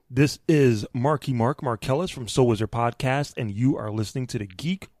This is Marky Mark Markellis from Soul Wizard Podcast, and you are listening to the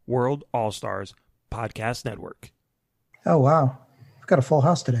Geek World All-Stars Podcast Network. Oh, wow. We've got a full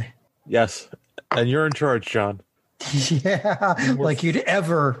house today. Yes, and you're in charge, John. Yeah, like you'd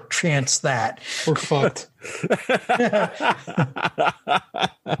ever chance that. We're fucked.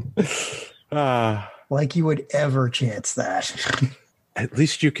 Like you would ever chance that. At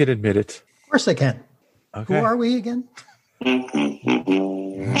least you can admit it. Of course I can. Okay. Who are we again?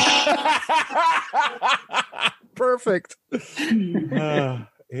 Perfect. Oh,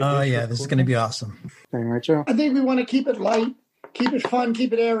 yeah, this is going to be awesome. Right, Joe? I think we want to keep it light, keep it fun,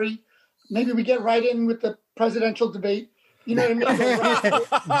 keep it airy. Maybe we get right in with the presidential debate. You know what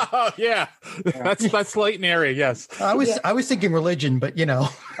I mean? Yeah, that's light and airy. Yes, I was thinking religion, but you know.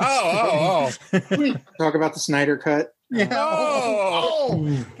 Oh. Talk about the Snyder Cut. Yeah.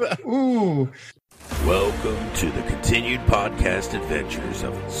 Oh. Ooh. Welcome to the continued podcast adventures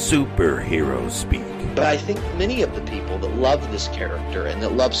of Superhero Speak. But I think many of the people that love this character and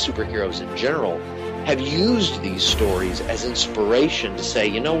that love superheroes in general have used these stories as inspiration to say,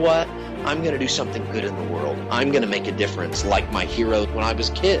 you know what? I'm going to do something good in the world. I'm going to make a difference like my hero when I was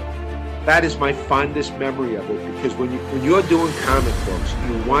a kid. That is my fondest memory of it, because when you're doing comic books,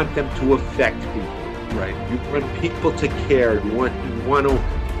 you want them to affect people, right? You want people to care. You want to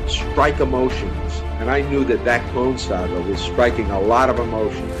strike emotions. And I knew that Clone Saga was striking a lot of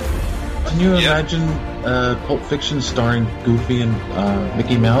emotions. Can you imagine Pulp Fiction starring Goofy and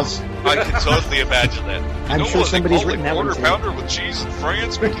Mickey Mouse? I can totally imagine that. I'm sure somebody's written that one quarter too. pounder with cheese and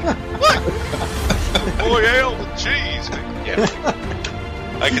France, Mickey? What? Boy ale with cheese, Mickey. Yeah.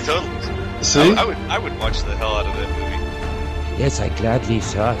 I can totally. See? I would watch the hell out of that movie. Yes, I gladly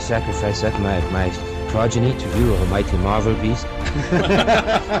sacrifice that my progeny to you, almighty Marvel beast.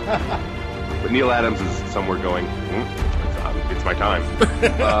 But Neil Adams is somewhere going, it's my time.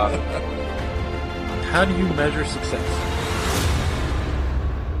 How do you measure success?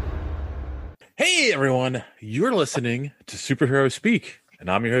 Hey, everyone. You're listening to Superhero Speak, and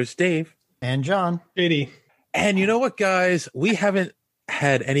I'm your host, Dave. And John. JD. And you know what, guys? We haven't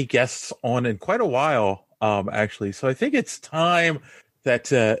had any guests on in quite a while, actually. So I think it's time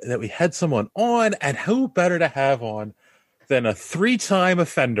that we had someone on, and who better to have on than a 3-time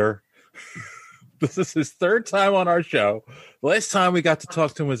offender. This is his 3rd time on our show. The last time we got to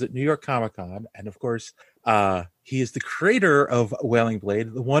talk to him was at New York Comic Con, and of course, he is the creator of Wailing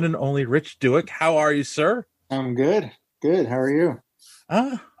Blade, the one and only Rich Douek. How are you, sir? I'm good. Good. How are you?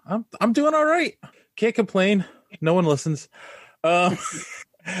 I'm doing all right. Can't complain. No one listens.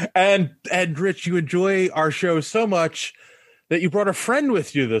 And Rich, you enjoy our show so much that you brought a friend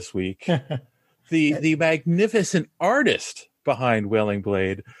with you this week. the magnificent artist behind Wailing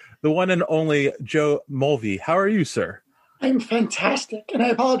Blade, the one and only Joe Mulvey. How are you, sir? I'm fantastic. And I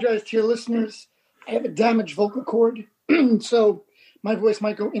apologize to your listeners. I have a damaged vocal cord, so my voice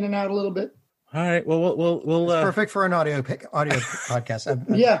might go in and out a little bit. All right. Well, we'll It's perfect for an audio podcast.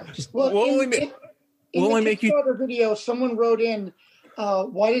 Yeah. We'll In only the make you. Kickstarter video, someone wrote in,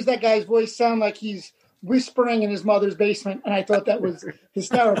 why does that guy's voice sound like he's whispering in his mother's basement? And I thought that was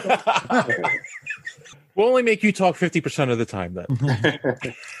hysterical. We'll only make you talk 50% of the time then.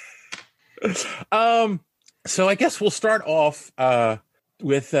 So I guess we'll start off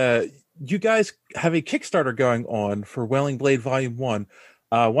with you guys have a Kickstarter going on for Wailing Blade Volume 1.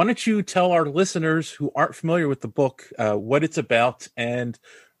 Why don't you tell our listeners who aren't familiar with the book what it's about and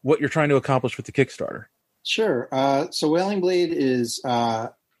what you're trying to accomplish with the Kickstarter? Sure. So Wailing Blade is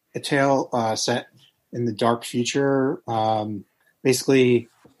a tale set in the dark future. Basically,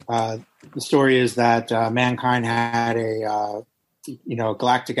 the story is that mankind had a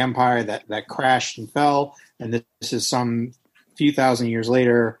galactic empire that crashed and fell, and this is some few thousand years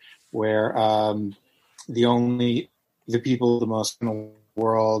later, where the people the most in the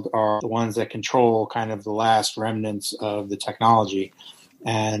world are the ones that control kind of the last remnants of the technology,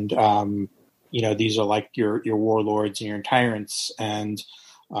 and these are like your warlords and your tyrants, and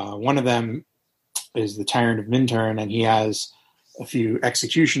one of them is the tyrant of Minturn, and he has a few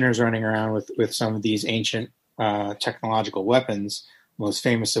executioners running around with some of these ancient technological weapons, most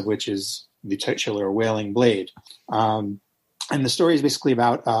famous of which is the titular Wailing Blade. And the story is basically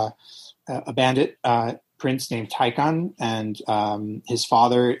about a bandit prince named Tychon, and his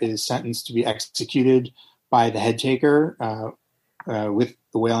father is sentenced to be executed by the head taker with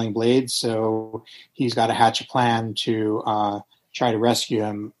the Wailing Blade. So he's got to hatch a plan to try to rescue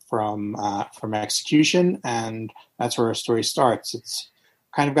him from execution, and that's where our story starts. It's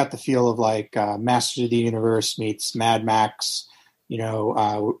kind of got the feel of like Masters of the Universe meets Mad Max.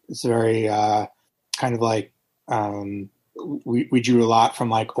 It's very kind of like we drew a lot from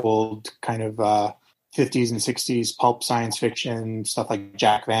like old kind of 50s and 60s pulp science fiction stuff like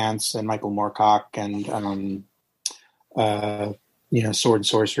Jack Vance and Michael Moorcock and sword and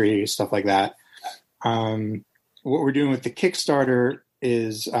sorcery, stuff like that. What we're doing with the Kickstarter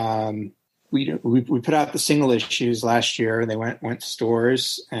is we put out the single issues last year, and they went to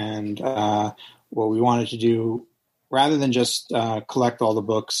stores. And what we wanted to do, rather than just collect all the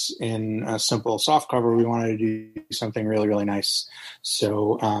books in a simple softcover, we wanted to do something really, really nice.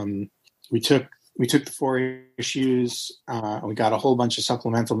 So we took the 4 issues. We got a whole bunch of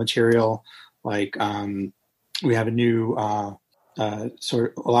supplemental material, like we have a new a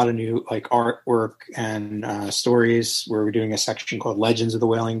lot of new like artwork and stories, where we're doing a section called Legends of the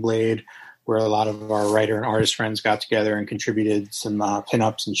Wailing Blade, where a lot of our writer and artist friends got together and contributed some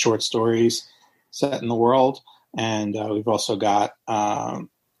pinups and short stories set in the world. And we've also got,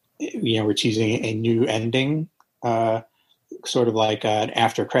 we're teasing a new ending, sort of like an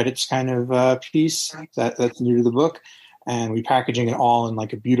after credits kind of piece that's new to the book. And we're packaging it all in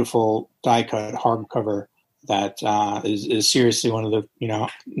like a beautiful die cut hardcover that is seriously one of the,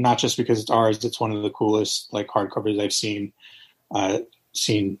 not just because it's ours, it's one of the coolest like hardcovers I've seen.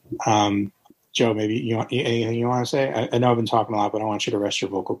 Joe, maybe anything you want to say? I know I've been talking a lot, but I want you to rest your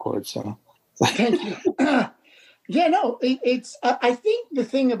vocal cords. So thank you. Yeah, no, it's. I think the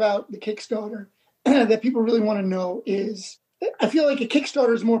thing about the Kickstarter that people really want to know is, I feel like a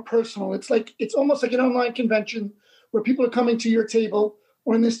Kickstarter is more personal. It's almost like an online convention where people are coming to your table,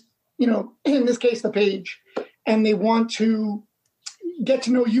 or in this case, the page, and they want to get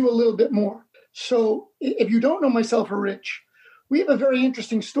to know you a little bit more. So if you don't know myself or Rich, we have a very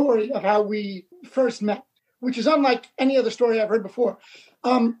interesting story of how we first met, which is unlike any other story I've heard before.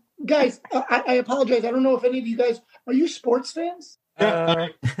 Guys, I apologize. I don't know if any of you guys, are you sports fans? I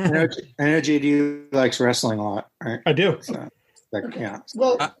know JD likes wrestling a lot. Right? I do. So, okay. Yeah.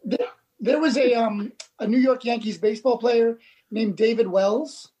 Well, there was a New York Yankees baseball player named David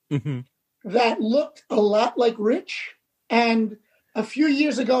Wells that looked a lot like Rich. And a few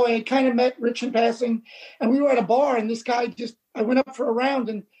years ago, I had kind of met Rich in passing, and we were at a bar, and this guy I went up for a round,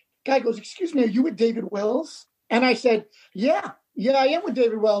 and the guy goes, "Excuse me, are you with David Wells?" And I said, Yeah, I am with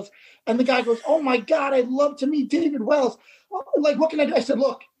David Wells. And the guy goes, "Oh my God, I'd love to meet David Wells. Like, what can I do?" I said,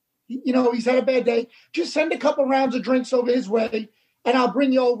 "Look, he's had a bad day. Just send a couple rounds of drinks over his way, and I'll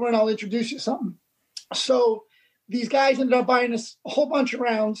bring you over and I'll introduce you to something." So these guys ended up buying us a whole bunch of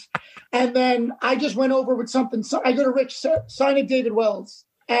rounds. And then I just went over with something. So I go to Rich, sign it David Wells.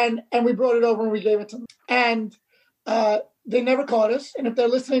 And we brought it over and we gave it to them. And they never caught us. And if they're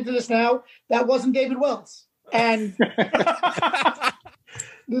listening to this now, that wasn't David Wells. And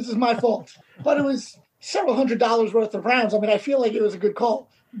this is my fault. But it was several $100s worth of rounds. I mean, I feel like it was a good call.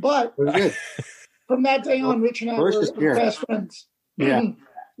 But from that day on, Rich and I were fast friends. Yeah.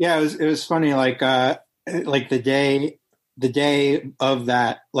 Yeah, it was funny. Like the day of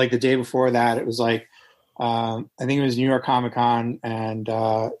that, like the day before that, it was like, I think it was New York Comic Con, and it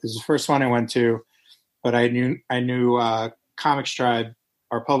was the first one I went to, but I knew Comics Tribe,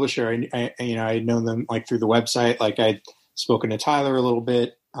 our publisher. I'd known them like through the website. Like I'd spoken to Tyler a little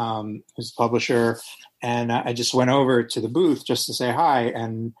bit, who's the publisher, and I just went over to the booth just to say hi.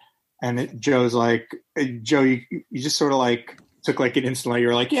 And Joe's like, "Joe, you just sort of like took like an instant,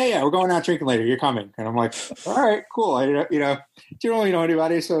 you're like, yeah, we're going out drinking later. You're coming." And I'm like, "All right, cool." I don't really know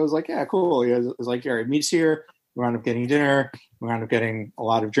anybody. So I was like, "Yeah, cool." It was like, "All right, meet us here." We wound up getting dinner. We wound up getting a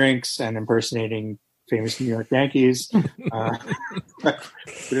lot of drinks and impersonating famous New York Yankees. But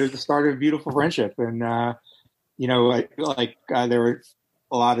it was the start of a beautiful friendship. And, there were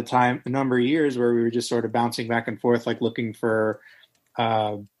a number of years where we were just sort of bouncing back and forth, like looking for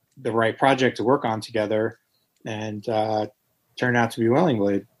the right project to work on together. And, turned out to be Wailing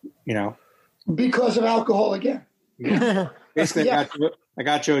Blade, because of alcohol again. Yeah. Basically, I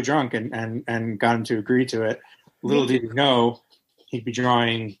got Joe drunk and got him to agree to it. Little did he know he'd be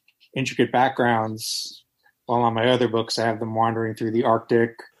drawing intricate backgrounds, while on my other books I have them wandering through the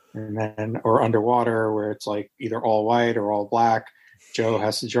Arctic or underwater, where it's like either all white or all black. Joe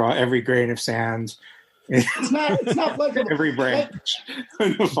has to draw every grain of sand. It's not pleasurable. Every branch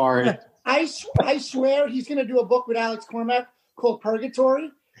in the forest. I swear he's going to do a book with Alex Cormack called Purgatory,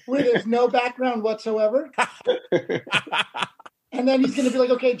 where there's no background whatsoever. And then he's going to be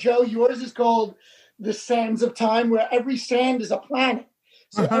like, "Okay, Joe, yours is called The Sands of Time, where every sand is a planet.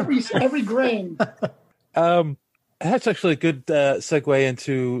 So every grain." That's actually a good segue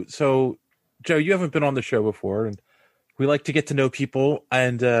into. So, Joe, you haven't been on the show before, and we like to get to know people,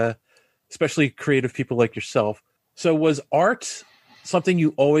 and especially creative people like yourself. So, was art something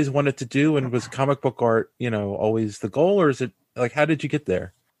you always wanted to do, and was comic book art, always the goal, or is it like, how did you get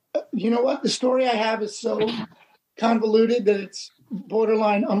there? You know what? The story I have is so convoluted that it's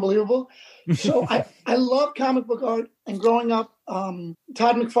borderline unbelievable. So I love comic book art, and growing up, Todd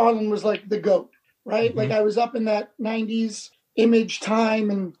McFarlane was like the GOAT, right? Mm-hmm. Like I was up in that 90s Image time,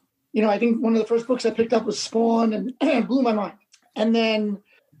 and I think one of the first books I picked up was Spawn, and it blew my mind. And then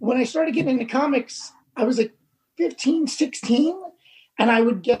when I started getting into comics, I was like 15, 16, and I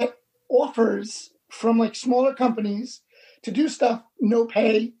would get offers from like smaller companies to do stuff, no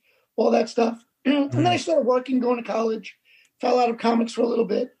pay, all that stuff. And then I started working, going to college, fell out of comics for a little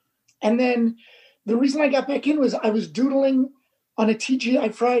bit. And then the reason I got back in was I was doodling on a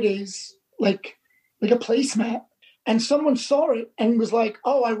TGI Fridays, like a placemat. And someone saw it and was like,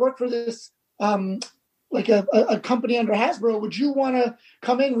 oh, I work for this, like a company under Hasbro. Would you want to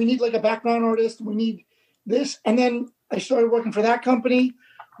come in? We need like a background artist. We need this. And then I started working for that company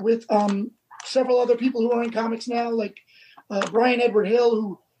with several other people who are in comics now, like Brian Edward Hill,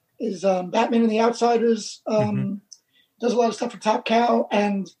 who is Batman and the Outsiders, does a lot of stuff for Top Cow.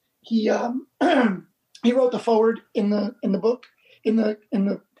 And he he wrote the foreword in the book, in the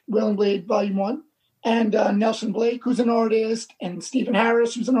Wailing Blade Volume 1. And Nelson Blake, who's an artist, and Stephen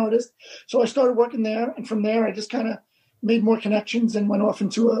Harris, who's an artist. So I started working there, and from there I just kind of made more connections and went off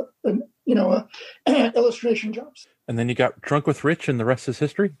into illustration jobs. And then you got drunk with Rich, and the rest is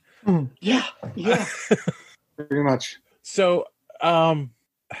history. Yeah. Pretty much. So, then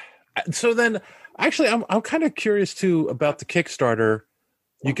actually, I'm kind of curious too about the Kickstarter.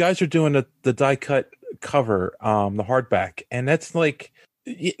 You guys are doing the die cut cover, the hardback, and that's like.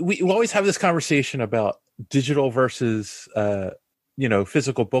 We always have this conversation about digital versus,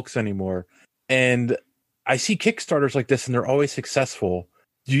 physical books anymore. And I see Kickstarters like this, and they're always successful.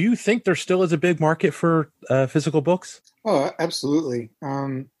 Do you think there still is a big market for physical books? Oh, absolutely.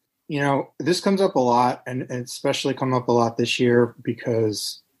 This comes up a lot, and especially come up a lot this year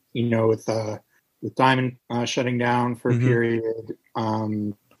because, with Diamond shutting down for a period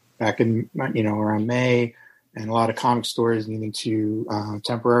back in, around May, and a lot of comic stores needing to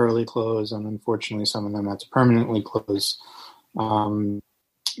temporarily close, and unfortunately some of them had to permanently close.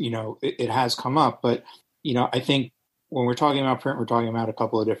 It has come up, but, I think when we're talking about print, we're talking about a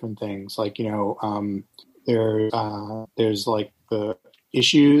couple of different things. Like, there's like the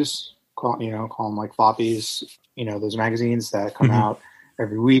issues, call them like floppies, those magazines that come out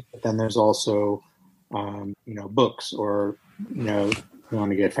every week. But then there's also, books, or, you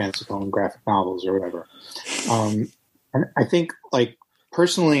want to get fanciful and graphic novels or whatever. And I think, like,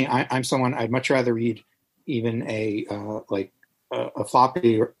 personally, I'm someone, I'd much rather read even a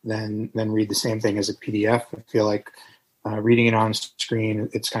floppy than read the same thing as a PDF. I feel like reading it on screen,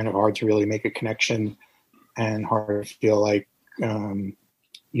 it's kind of hard to really make a connection, and hard to feel like, kind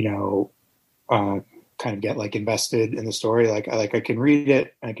of get like invested in the story. Like I can read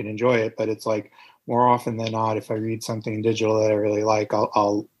it, I can enjoy it, but it's like, more often than not, if I read something digital that I really like,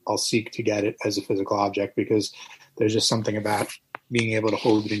 I'll seek to get it as a physical object, because there's just something about being able to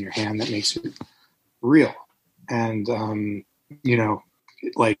hold it in your hand that makes it real. And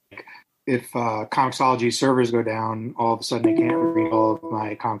like if Comixology servers go down, all of a sudden I can't read all of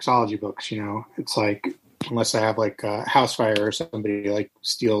my Comixology books. It's like, unless I have like a house fire or somebody like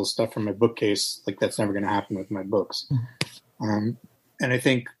steals stuff from my bookcase, like that's never going to happen with my books. And I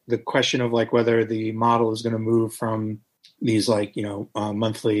think the question of like whether the model is going to move from these like,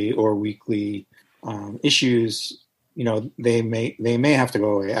 monthly or weekly issues, they may have to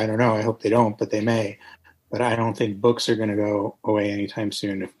go away. I don't know. I hope they don't, but they may. But I don't think books are going to go away anytime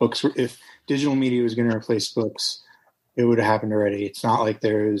soon. If digital media was going to replace books, it would have happened already. It's not like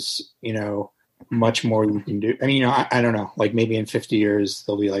there's, much more you can do. I mean, I don't know, like maybe in 50 years,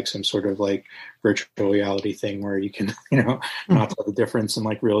 there'll be like some sort of like virtual reality thing where you can, not tell the difference and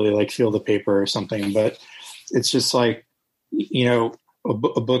like really like feel the paper or something. But it's just like, a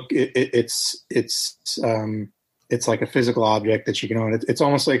book, it's like a physical object that you can own. It's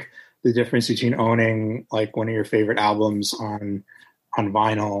almost like the difference between owning like one of your favorite albums on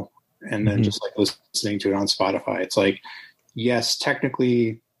vinyl and then just like listening to it on Spotify. It's like, yes,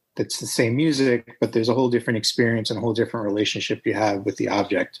 technically it's the same music, but there's a whole different experience and a whole different relationship you have with the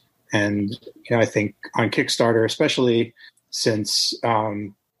object. And, I think on Kickstarter, especially since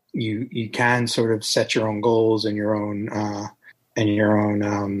you can sort of set your own goals and your own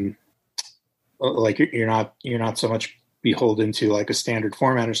like you're not so much beholden to like a standard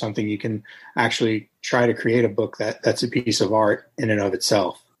format or something. You can actually try to create a book that's a piece of art in and of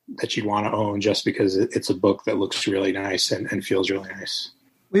itself that you'd want to own just because it's a book that looks really nice and feels really nice.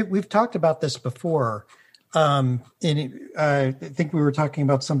 We've talked about this before, I think we were talking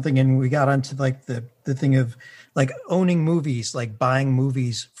about something, and we got onto like the thing of like owning movies, like buying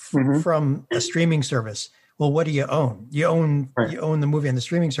movies from a streaming service. Well, what do you own? You own the movie on the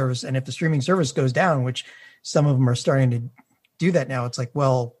streaming service, and if the streaming service goes down, which some of them are starting to do that now, it's like,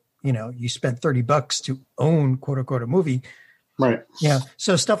 well, you spent $30 to own quote unquote a movie. Right. Yeah.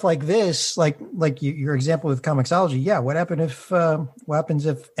 So stuff like this, like your example with Comixology. Yeah. What happens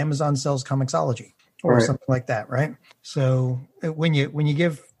if Amazon sells Comixology or something like that? Right. So when you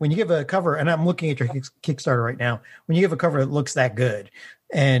give a cover, and I'm looking at your Kickstarter right now, when you give a cover that looks that good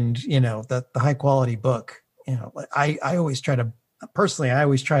and, the high quality book, I always try to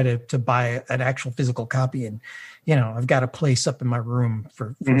buy an actual physical copy, and, I've got a place up in my room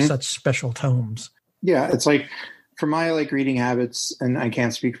for such special tomes. Yeah. It's like, for my reading habits, and I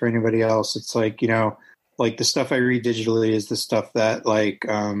can't speak for anybody else, it's like, the stuff I read digitally is the stuff that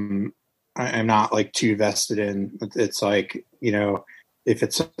I'm not too vested in. It's like, if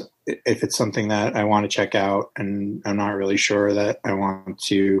it's something that I want to check out and I'm not really sure that I want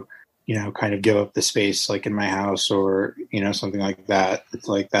to, kind of give up the space in my house or, something like that. It's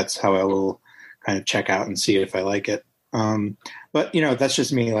like, that's how I will kind of check out and see if I like it. But that's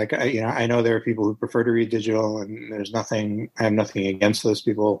just me. I know there are people who prefer to read digital, and I have nothing against those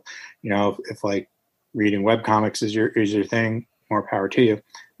people. If reading webcomics is your thing, more power to you.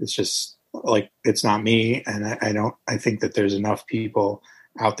 It's just it's not me. And I think that there's enough people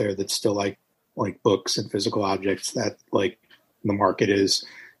out there that still like books and physical objects that the market is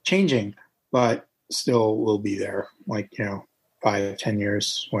changing, but still will be there 5-10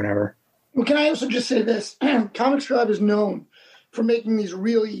 years, whenever. Well, can I also just say this? Comic Scribe is known for making these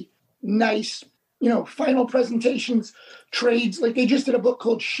really nice, final presentations, trades. They just did a book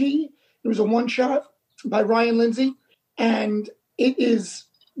called She. It was a one-shot by Ryan Lindsay, and it is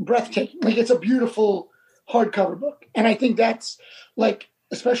breathtaking. It's a beautiful hardcover book. And I think that's,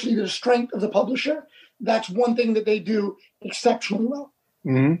 especially the strength of the publisher, that's one thing that they do exceptionally well.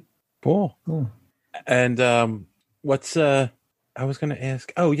 Mm-hmm. Cool. And what's... I was going to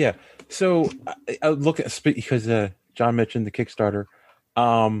ask. Oh yeah. So I look at because John mentioned the Kickstarter.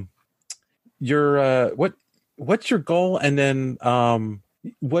 What's your goal? And then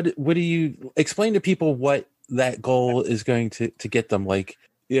what do you explain to people what that goal is going to get them? I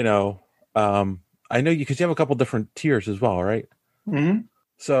know because you have a couple different tiers as well, right? Mm-hmm.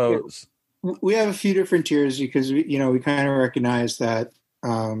 So we have a few different tiers because we kind of recognize that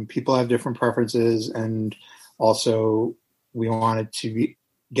people have different preferences, and also we wanted to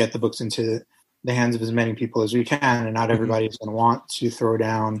get the books into the hands of as many people as we can, and not everybody's going to want to throw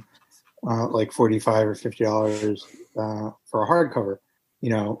down $45 or $50 for a hardcover,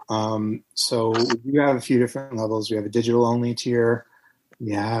 So we have a few different levels. We have a digital only tier.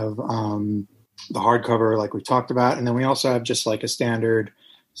 We have the hardcover, like we talked about, and then we also have just a standard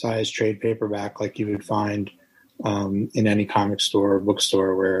size trade paperback, like you would find in any comic store or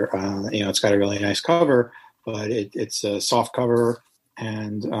bookstore, where it's got a really nice cover. But it's a soft cover,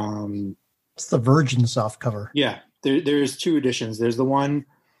 and it's the Virgin soft cover. Yeah, there's two editions. There's the one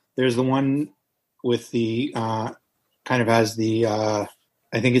with the kind of has the I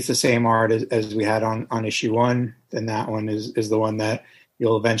think it's the same art as we had on issue 1, and that one is the one that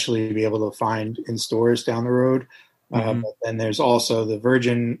you'll eventually be able to find in stores down the road. But then there's also the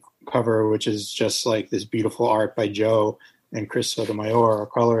Virgin cover, which is just this beautiful art by Joe and Chris Sotomayor, our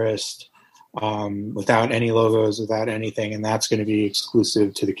colorist. Without any logos, without anything, and that's going to be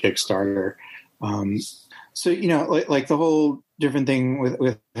exclusive to the Kickstarter. So the whole different thing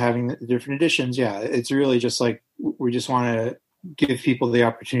with having the different editions. Yeah, it's really just we just want to give people the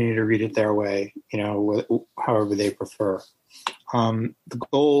opportunity to read it their way, however they prefer. The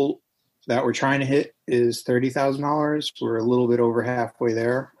goal that we're trying to hit is $30,000. We're a little bit over halfway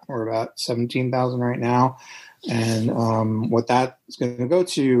there. We're about 17,000 right now. And what that is going to go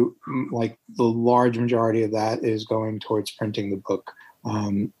to, the large majority of that is going towards printing the book.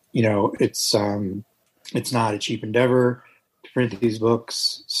 It's not a cheap endeavor to print these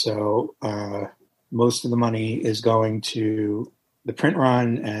books. So most of the money is going to the print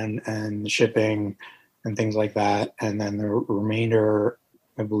run and the shipping and things like that. And then the remainder,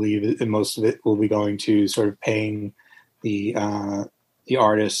 I believe, most of it will be going to sort of paying the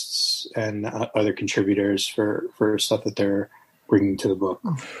artists and other contributors for stuff that they're bringing to the book.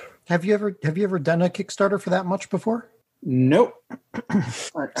 Have you ever done a Kickstarter for that much before? Nope.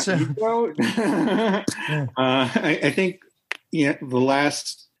 So, I think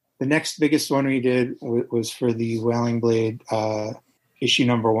the next biggest one we did was for the Wailing Blade issue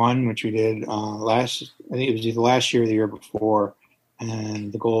number 1, which we did I think it was either last year or the year before,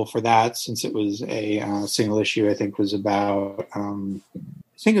 And the goal for that, since it was a single issue, I think was about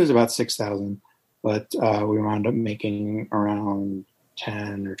 $6,000, but we wound up making around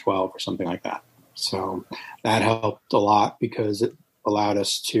 10 or 12 or something like that. So that helped a lot because it allowed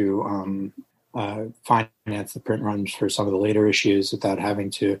us to finance the print runs for some of the later issues without having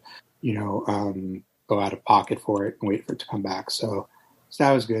to, go out of pocket for it and wait for it to come back. So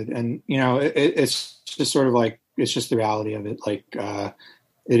that was good. And, it's just sort of like, it's just the reality of it. Like,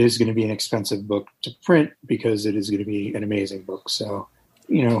 it is going to be an expensive book to print because it is going to be an amazing book. So,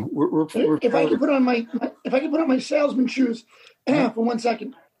 we're if I could put on my salesman shoes for 1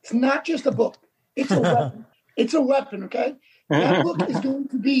 second, it's not just a book. It's a weapon. It's a weapon. Okay. That book is going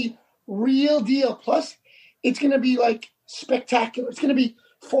to be real deal. Plus it's going to be like spectacular. It's going to be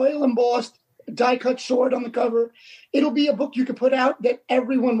foil embossed, die cut sword on the cover. It'll be a book you could put out that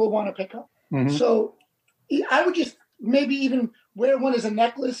everyone will want to pick up. Mm-hmm. So I would just maybe even wear one as a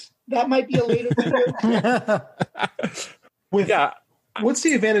necklace. That might be a later video. What's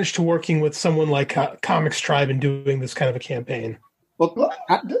the advantage to working with someone like Comics Tribe and doing this kind of a campaign? Well,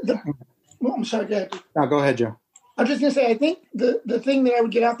 I'm sorry. Go ahead. No, go ahead, Joe. I'm just going to say, I think the thing that I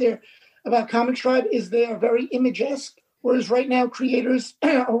would get out there about Comics Tribe is they are very image-esque, whereas right now creators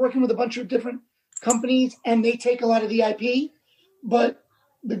are working with a bunch of different companies and they take a lot of the IP. But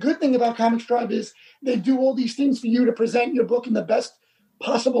the good thing about Comics Tribe is they do all these things for you to present your book in the best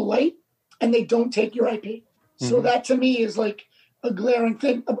possible light, and they don't take your IP. Mm-hmm. So that to me is like a glaring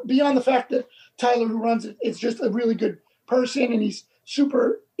thing. Beyond the fact that Tyler, who runs it, is just a really good person and he's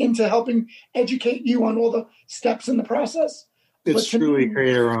super into helping educate you on all the steps in the process. It's truly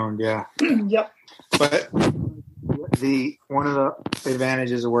creator owned, yeah. Yep. But one of the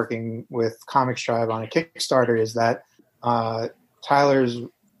advantages of working with Comics Tribe on a Kickstarter is that Tyler's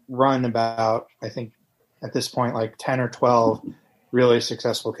run about, I think at this point, like 10 or 12 really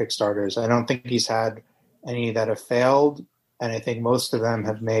successful Kickstarters. I don't think he's had any that have failed, and I think most of them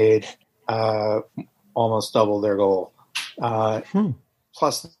have made almost double their goal.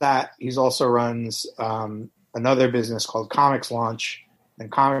 Plus that, he's also runs another business called Comics Launch,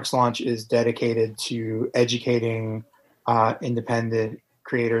 and Comics Launch is dedicated to educating independent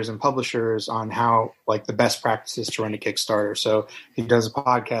creators and publishers on how, like, the best practices to run a Kickstarter. So he does a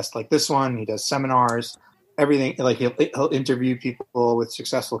podcast like this one, he does seminars, everything. Like he'll interview people with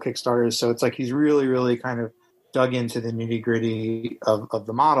successful Kickstarters. So it's like he's really, really kind of dug into the nitty gritty of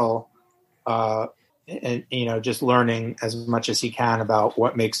the model. And, just learning as much as he can about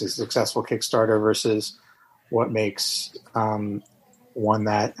what makes a successful Kickstarter versus what makes one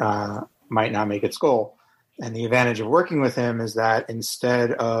that might not make its goal. And the advantage of working with him is that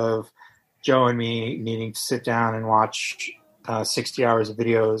instead of Joe and me needing to sit down and watch 60 hours of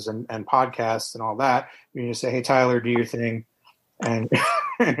videos and podcasts and all that, you just say, hey, Tyler, do your thing. And,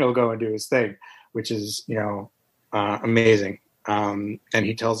 and he'll go and do his thing, which is, amazing. And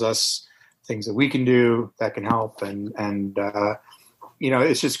he tells us things that we can do that can help. And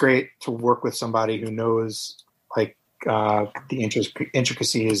it's just great to work with somebody who knows, like, the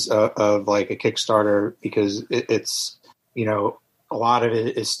intricacies of like a Kickstarter, because it's, a lot of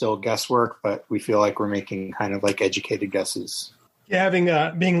it is still guesswork, but we feel like we're making kind of like educated guesses. Yeah, being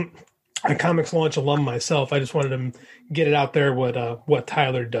a Comics Launch alum myself, I just wanted to get it out there what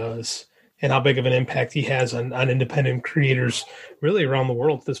Tyler does and how big of an impact he has on independent creators really around the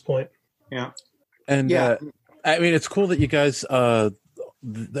world at this point. Yeah. And it's cool that you guys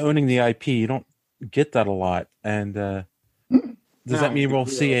owning the IP, you don't get that a lot. And does that mean we'll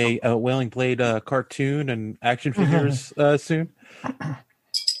see a Wailing Blade cartoon and action figures soon?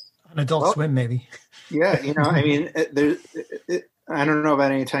 On Adult Swim, maybe. Yeah, I don't know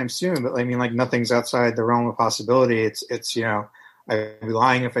about any time soon, but I mean, like, nothing's outside the realm of possibility. It's I'd be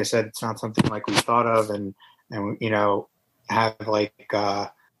lying if I said it's not something like we thought of and have like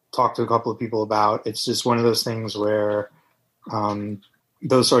talked to a couple of people about. It's just one of those things where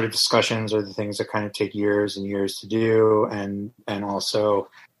those sort of discussions are the things that kind of take years and years to do, and also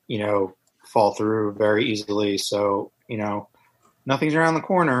fall through very easily. So nothing's around the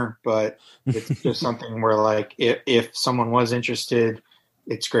corner, but it's just something where, like, if someone was interested,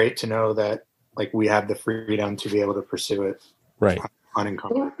 it's great to know that, like, we have the freedom to be able to pursue it. Right.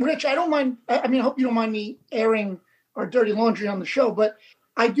 Unencumbered. Well, Rich, I don't mind. I hope you don't mind me airing our dirty laundry on the show, but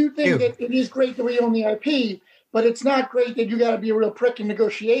I do think that it is great that we own the IP, but it's not great that you got to be a real prick in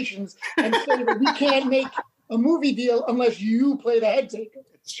negotiations and say that we can't make a movie deal unless you play the head taker.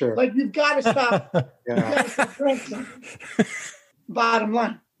 It's true. Like, you've got to stop. You've got to stop drinking. Bottom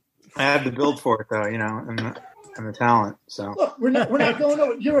line. I have the build for it, though, and the talent. So look, we're not going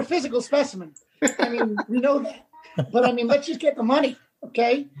over. You're a physical specimen. I mean, we know that. But I mean, let's just get the money,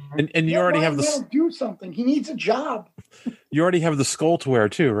 okay? And you already have the do something. He needs a job. You already have the skull to wear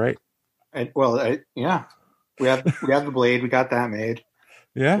too, right? Yeah, we have the blade. We got that made.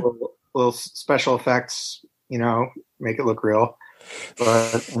 Yeah, little special effects, make it look real.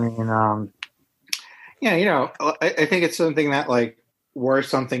 But I mean, I think it's something that like were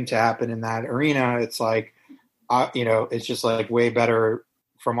something to happen in that arena. It's like, it's just like way better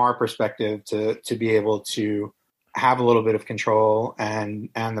from our perspective to be able to have a little bit of control and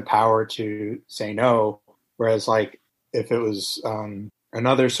the power to say no. Whereas like if it was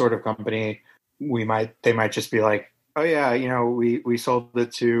another sort of company, they might just be like, oh yeah, we sold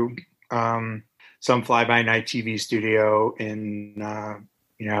it to some fly-by-night TV studio in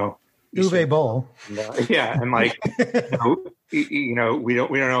Uwe Boll. And like we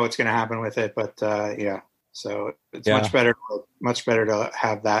don't know what's going to happen with it, but so it's much better to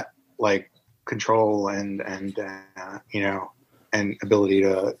have that like control and ability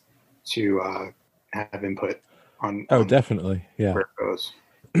to have input on. Oh, definitely, yeah. Where it goes.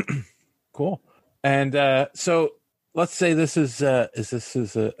 Cool. And so let's say this is a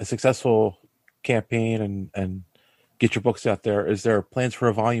successful campaign and get your books out there. Is there plans for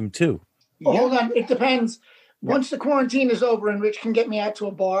a volume 2? Well, hold on. It depends. Once the quarantine is over and Rich can get me out to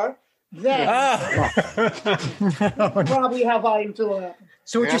a bar, then probably have volume 2 will happen.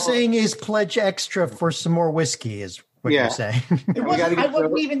 So what you're saying is pledge extra for some more whiskey is what you're saying. I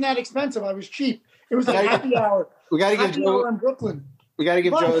wasn't even that expensive. I was cheap. It was like happy hour. We got to give Joe in Brooklyn. We got to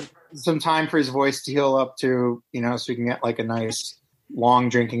give Joe some time for his voice to heal up to, so he can get like a nice long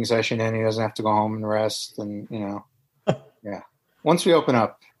drinking session in. He doesn't have to go home and rest. And, yeah. Once we open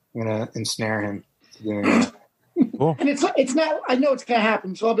up, I'm going to ensnare him to doing that. Cool. And it's not, I know it's going to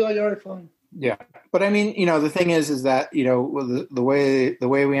happen. So I'll be like, all right, fine. Yeah. But I mean, the thing is that, the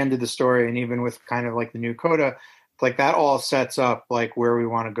way we ended the story and even with kind of like the new coda, like that all sets up like where we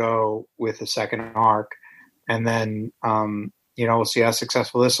want to go with the second arc. And then, we'll see how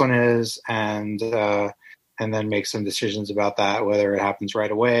successful this one is and then make some decisions about that, whether it happens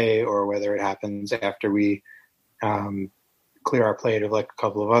right away or whether it happens after we clear our plate of like a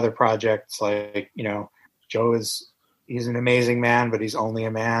couple of other projects. Like, Joe he's an amazing man, but he's only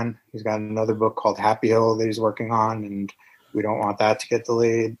a man. He's got another book called Happy Hill that he's working on, and we don't want that to get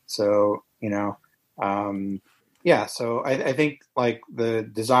delayed. So, so I think like the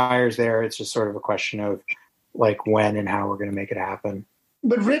desire's there. It's just sort of a question of like when and how we're going to make it happen.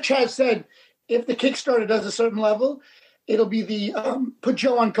 But Rich has said if the Kickstarter does a certain level, it'll be the put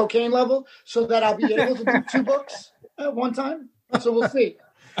Joe on cocaine level so that I'll be able to do 2 books at one time. So we'll see.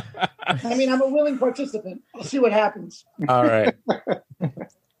 I mean, I'm a willing participant. I'll see what happens. All right.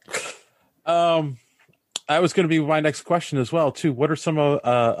 That was going to be my next question as well, too. What are some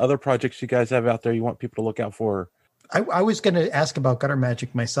other projects you guys have out there you want people to look out for? I was going to ask about Gutter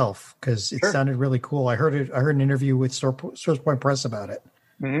Magic myself because it sounded really cool. I heard an interview with Source Point Press about it.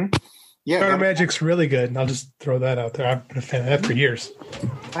 Mm-hmm. Yeah, Gutter Magic's really good, and I'll just throw that out there. I've been a fan of that for years.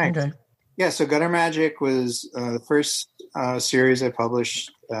 Thanks. Okay. Yeah, so Gutter Magic was the first series I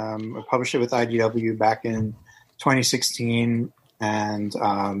published. I published it with IDW back in 2016, and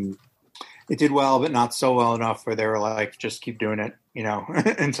it did well, but not so well enough where they were like, just keep doing it,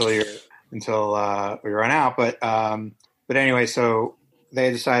 until we run out. But anyway, so they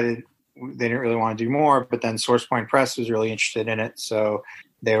decided they didn't really want to do more, but then Source Point Press was really interested in it. So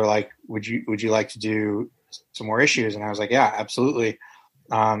they were like, would you like to do some more issues? And I was like, yeah, absolutely.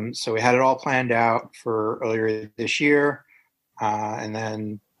 So we had it all planned out for earlier this year. And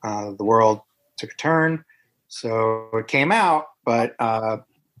then the world took a turn. So it came out, but,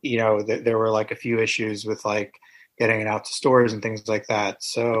 there were like a few issues with like getting it out to stores and things like that.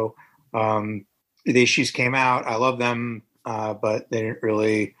 So the issues came out. I love them, but they didn't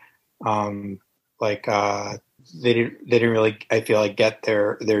really they didn't really, I feel like, get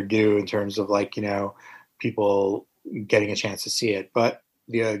their due in terms of like, people getting a chance to see it. But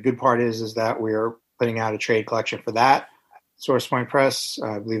the good part is that we're putting out a trade collection for that. Source Point Press,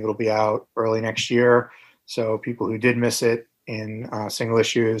 I believe it'll be out early next year. So people who did miss it in single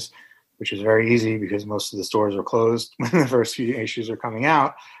issues, which is very easy because most of the stores are closed when the first few issues are coming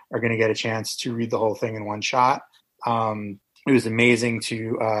out, are going to get a chance to read the whole thing in one shot. It was amazing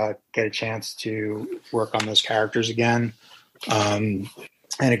to get a chance to work on those characters again. I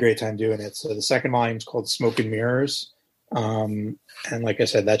had a great time doing it. So the second volume is called Smoke and Mirrors. And like I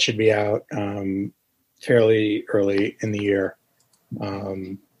said, that should be out fairly early in the year,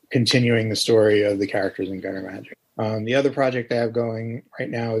 continuing the story of the characters in Gutter Magic. The other project I have going right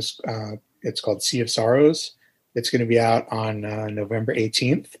now is it's called Sea of Sorrows. It's going to be out on November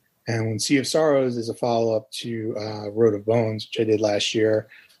 18th. And Sea of Sorrows is a follow-up to Road of Bones, which I did last year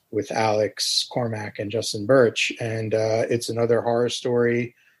with Alex Cormack and Justin Birch. And it's another horror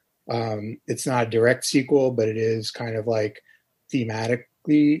story. It's not a direct sequel, but it is kind of like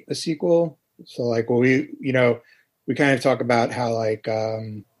thematically a sequel. So like, well, we kind of talk about how like,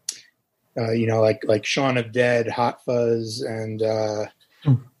 like Shaun of Dead, Hot Fuzz, and The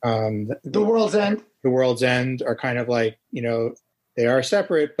World's End. The World's End are kind of like, they are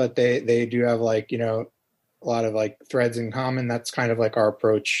separate, but they do have like, a lot of like threads in common. That's kind of like our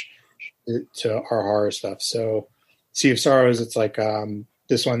approach to our horror stuff. So Sea of Sorrows, it's like,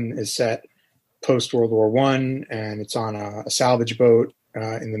 this one is set post World War I, and it's on a salvage boat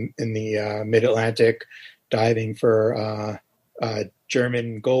in the mid-Atlantic, diving for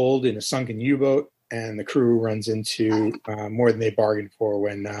German gold in a sunken U-boat, and the crew runs into more than they bargained for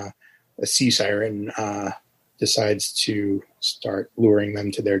when a sea siren decides to start luring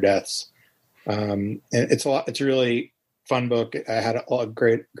them to their deaths. And it's a really fun book. I had a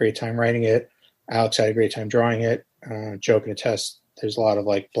great time writing it. Alex had a great time drawing it. Joe can attest. There's a lot of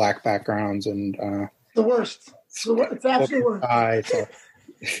like black backgrounds and the worst. It's absolutely worst.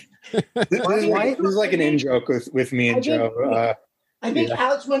 This is like an in-joke with me and Joe. I think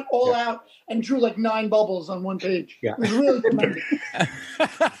Alex went all out and drew like 9 bubbles on one page. Yeah. It was really tremendous.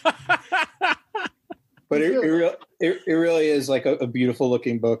 But it really is like a beautiful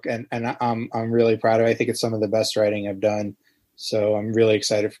looking book, and I'm really proud of it. I think it's some of the best writing I've done. So I'm really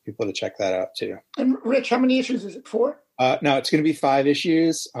excited for people to check that out too. And Rich, how many issues is it? 4? No, it's going to be 5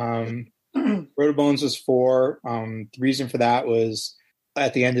 issues. Road of Bones was 4. The reason for that was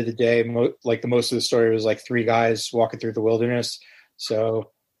at the end of the day, the most of the story was like 3 guys walking through the wilderness.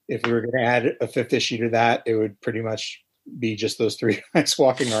 So if we were going to add a 5th issue to that, it would pretty much be just those 3 guys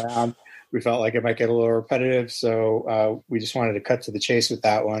walking around. We felt like it might get a little repetitive, so we just wanted to cut to the chase with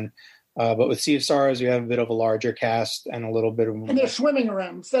that one. But with Sea of Sorrows, we have a bit of a larger cast and a little bit of... And they're swimming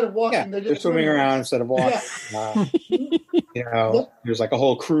around instead of walking. Yeah, they're swimming around instead of walking. Yeah. There's like a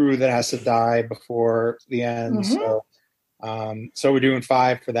whole crew that has to die before the end. Mm-hmm. So we're doing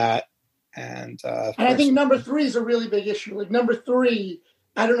 5 for that. And I think number 3 is a really big issue. Like number 3,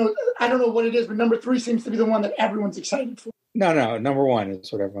 I don't know what it is, but number 3 seems to be the one that everyone's excited for. No, number 1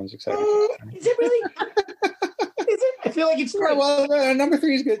 is what everyone's excited for. Is it really? Is it? I feel like it's 3. Well, number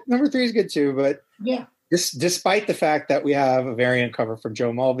 3 is good. Number 3 is good too, but yeah. Despite the fact that we have a variant cover from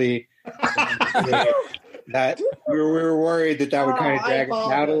Joe Mulvey, that we were worried that would kind of drag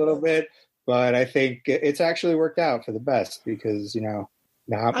us out a little bit, but I think it's actually worked out for the best because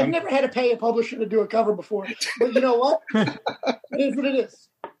I've never had to pay a publisher to do a cover before, but you know what? It is what it is.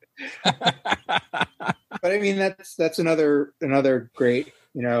 But I mean, that's another great,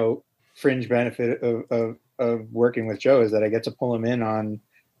 fringe benefit of working with Joe is that I get to pull him in on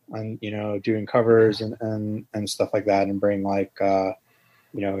doing covers and stuff like that, and bring like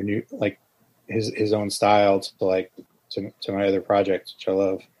new like his own style to my other projects, which I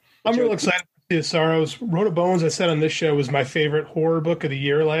love. I'm real excited for Sea of Sorrows. Road of Bones, I said on this show, was my favorite horror book of the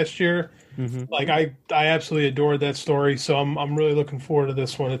year last year. Mm-hmm. Like I absolutely adored that story, so I'm really looking forward to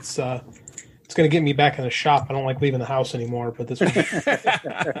this one. It's going to get me back in the shop. I don't like leaving the house anymore, but this one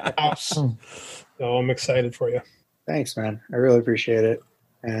house. So I'm excited for you. Thanks, man. I really appreciate it.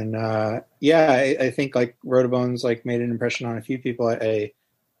 And I think like Road of Bones like made an impression on a few people. I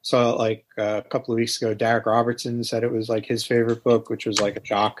saw it like a couple of weeks ago. Derek Robertson said it was like his favorite book, which was like a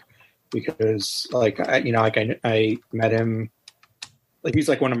shock because I met him. Like he's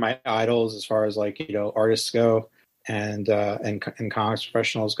like one of my idols as far as like artists go and comics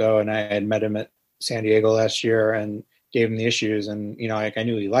professionals go. And I had met him at San Diego last year and gave him the issues, and I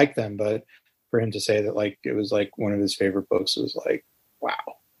knew he liked them, but for him to say that like it was like one of his favorite books was like, wow,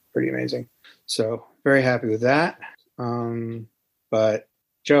 pretty amazing. So very happy with that. But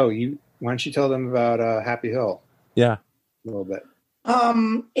Joe, why don't you tell them about Happy Hill? Yeah, a little bit.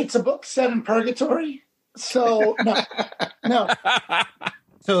 It's a book set in purgatory. So no.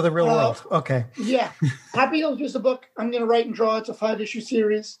 So the real world. Okay. Yeah. Happy Hill is just a book I'm going to write and draw. It's a 5-issue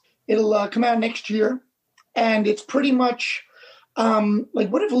series. It'll come out next year. And it's pretty much like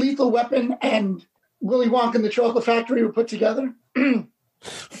what if Lethal Weapon and Willy Wonka and the Chocolate Factory were put together?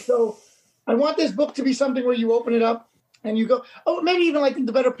 So I want this book to be something where you open it up and you go, oh, maybe even like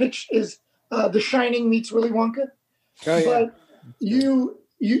the better pitch is The Shining meets Willy Wonka. Oh, yeah. But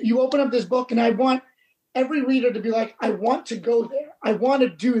you open up this book and I want every reader to be like, I want to go there. I want to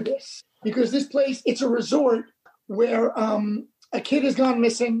do this. Because this place, it's a resort where a kid has gone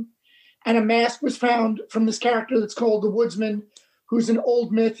missing and a mask was found from this character that's called the Woodsman, who's an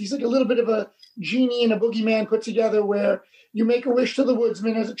old myth. He's like a little bit of a genie and a boogeyman put together where You make a wish to the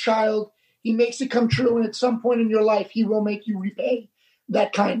woodsman as a child. He makes it come true, and at some point in your life, he will make you repay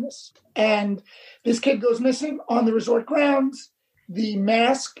that kindness. And this kid goes missing on the resort grounds. The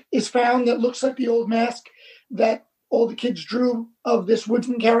mask is found that looks like the old mask that all the kids drew of this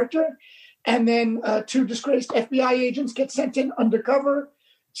woodsman character. And then 2 disgraced FBI agents get sent in undercover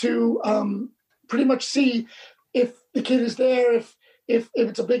to pretty much see if the kid is there, if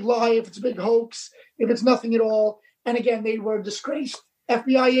it's a big lie, if it's a big hoax, if it's nothing at all. And again, they were disgraced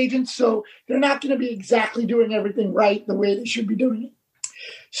FBI agents, so they're not going to be exactly doing everything right the way they should be doing it.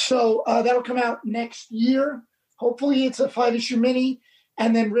 So that'll come out next year. Hopefully it's a 5-issue mini,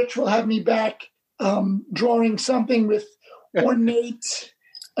 and then Rich will have me back drawing something with ornate,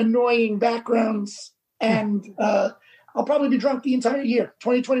 annoying backgrounds, and I'll probably be drunk the entire year.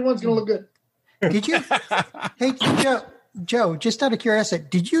 2021 is going to look good. Did you? Hey, Joe, just out of curiosity,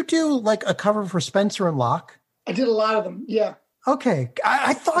 did you do like a cover for Spencer and Locke? I did a lot of them, yeah. Okay,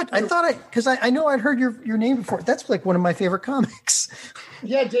 I thought because I know I'd heard your name before. That's like one of my favorite comics.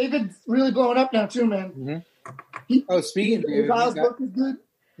 Yeah, David's really blowing up now too, man. Mm-hmm. Speaking of David, Kyle's book is good.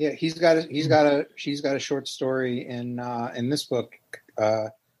 Yeah, she's got a short story in this book.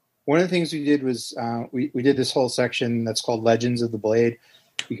 One of the things we did was we did this whole section that's called Legends of the Blade,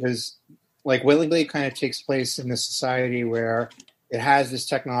 because like Wailing Blade kind of takes place in this society where it has this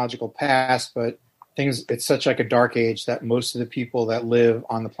technological past, but it's such like a dark age that most of the people that live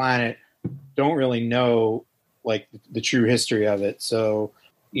on the planet don't really know like the true history of it. So,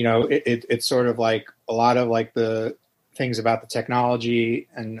 it's sort of like a lot of like the things about the technology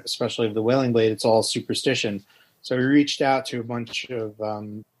and especially of the Wailing Blade, it's all superstition. So we reached out to a bunch of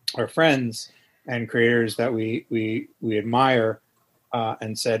our friends and creators that we admire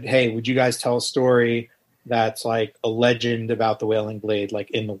and said, hey, would you guys tell a story that's like a legend about the Wailing Blade, like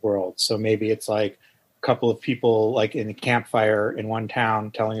in the world? So maybe it's like a couple of people like in a campfire in one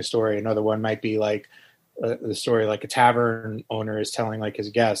town telling a story. Another one might be like the story like a tavern owner is telling like his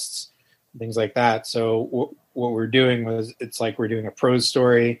guests, things like that. So what we're doing was it's like we're doing a prose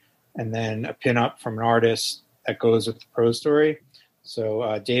story and then a pinup from an artist that goes with the prose story.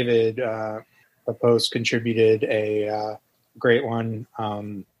 So David Post contributed a great one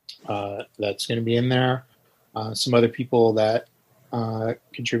that's going to be in there. Some other people that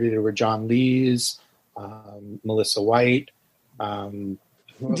contributed were John Lees, Melissa White,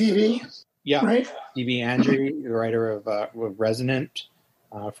 DB. Yeah, right? DB Andrew, the writer of Resonant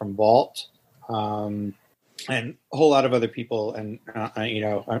from Vault, and a whole lot of other people. And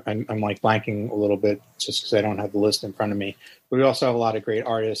I'm like blanking a little bit just because I don't have the list in front of me. But we also have a lot of great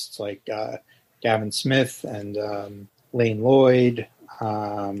artists like Gavin Smith and Lane Lloyd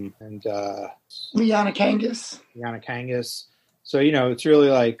and Liana Kangas. So it's really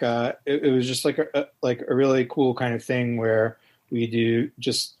like it was just like a really cool kind of thing where we do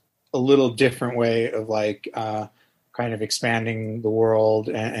just a little different way of like kind of expanding the world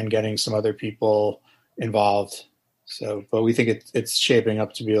and getting some other people involved. So, but we think it's shaping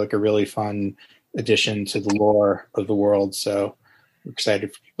up to be like a really fun addition to the lore of the world. So we're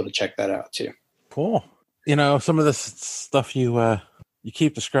excited for people to check that out too. Cool. Some of this stuff you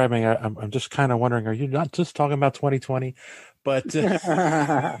keep describing, I'm just kind of wondering, are you not just talking about 2020? But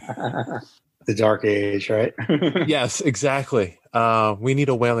the dark age, right? Yes, exactly. We need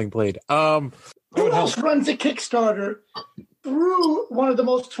a Wailing Blade. Who else runs a Kickstarter through one of the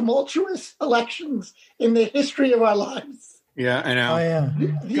most tumultuous elections in the history of our lives? Yeah, I know. Oh yeah,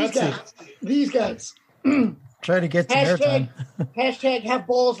 These guys. Try to get to airtime. Hashtag have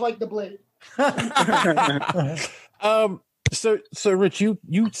balls like the Blade. So Rich, you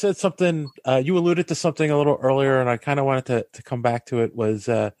said something, you alluded to something a little earlier, and I kind of wanted to come back to it, was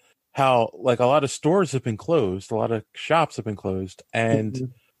how like a lot of stores have been closed, a lot of shops have been closed.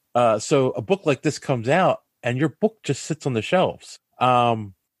 And so a book like this comes out and your book just sits on the shelves.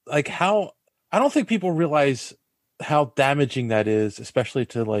 Like how, I don't think people realize how damaging that is, especially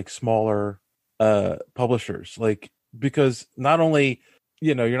to like smaller publishers, like, because not only,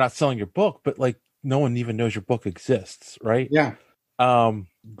 you're not selling your book, but like no one even knows your book exists, right? Yeah.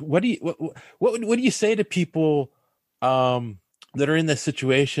 What do you say to people that are in this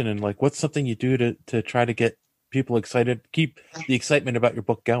situation, and like what's something you do to try to get people excited, keep the excitement about your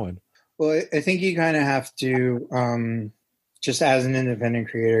book going? Well, I think you kind of have to just as an independent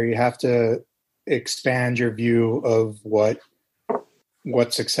creator, you have to expand your view of what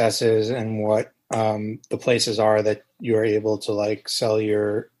success is and what the places are that you're able to like sell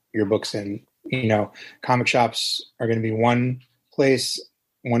your books in. Comic shops are going to be one place,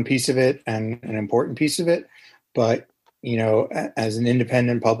 one piece of it, and an important piece of it. But, as an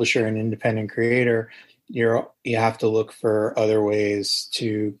independent publisher and independent creator, you have to look for other ways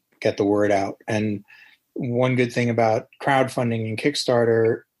to get the word out. And one good thing about crowdfunding and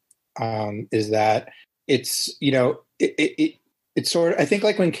Kickstarter is that it's, it's sort of, I think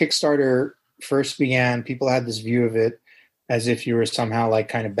like when Kickstarter first began, people had this view of it as if you were somehow like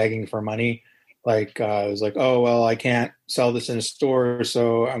kind of begging for money. Like it was like, oh, well, I can't sell this in a store,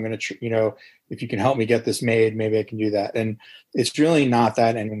 so I'm going to, if you can help me get this made, maybe I can do that. And it's really not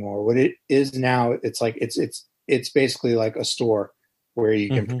that anymore. What it is now, it's like, it's basically like a store where you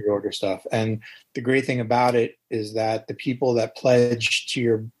can pre-order stuff. And the great thing about it is that the people that pledge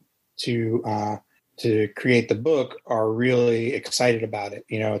to create the book are really excited about it.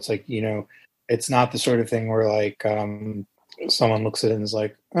 It's like, it's not the sort of thing where like someone looks at it and is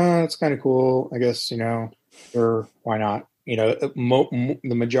like, oh, it's kind of cool, I guess, or why not? The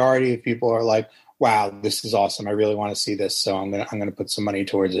majority of people are like, wow, this is awesome. I really want to see this. So I'm going to put some money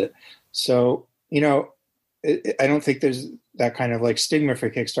towards it. So, I don't think there's that kind of like stigma for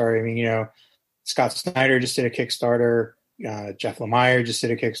Kickstarter. I mean, Scott Snyder just did a Kickstarter. Jeff Lemire just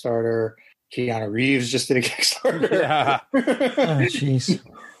did a Kickstarter. Keanu Reeves just did a Kickstarter. Yeah. Oh, jeez.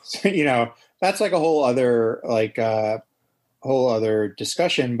 So, that's like a whole other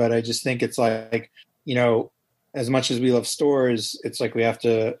discussion. But I just think it's like, as much as we love stores, it's like we have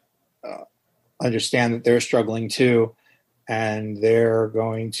to understand that they're struggling too, and they're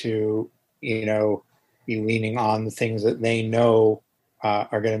going to, be leaning on the things that they know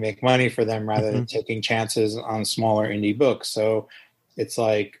are going to make money for them rather than taking chances on smaller indie books. So it's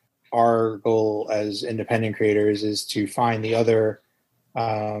like our goal as independent creators is to find the other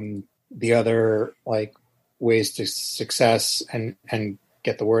like ways to success and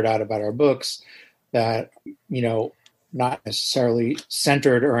get the word out about our books that, not necessarily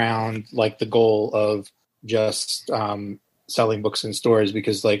centered around like the goal of just selling books in stores,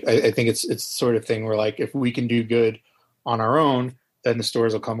 because like I think it's the sort of thing where like if we can do good on our own, then the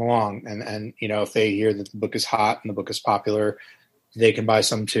stores will come along and if they hear that the book is hot and the book is popular, they can buy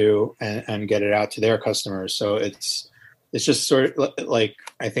some too and get it out to their customers. So it's just sort of like,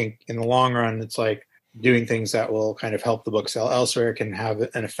 I think in the long run, it's like doing things that will kind of help the book sell elsewhere can have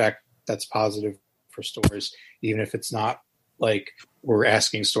an effect that's positive for stores, even if it's not like we're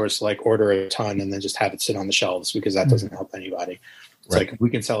asking stores to like order a ton and then just have it sit on the shelves, because that doesn't help anybody. It's like if we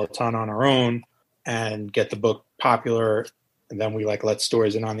can sell a ton on our own and get the book popular, and then we like let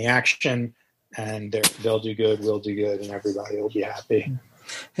stores in on the action, and they'll do good, we'll do good, and everybody will be happy.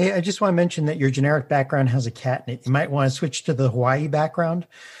 Hey, I just want to mention that your generic background has a cat in it. You might want to switch to the Hawaii background.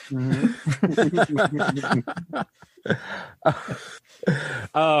 When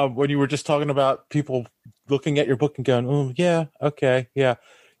you were just talking about people looking at your book and going, oh, yeah, okay, yeah.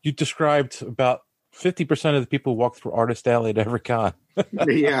 You described about 50% of the people who walk through Artist Alley at every con.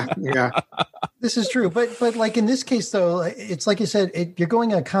 Yeah. This is true. But like in this case, though, it's like you said, you're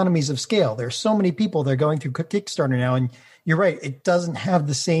going on economies of scale. There's so many people that are going through Kickstarter now. And you're right. It doesn't have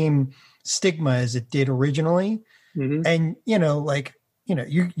the same stigma as it did originally. And,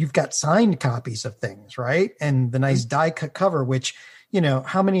 you've got signed copies of things, right? And the nice die cut cover, which,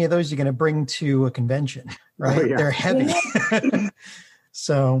 how many of those are you going to bring to a convention, right? Oh, yeah. They're heavy.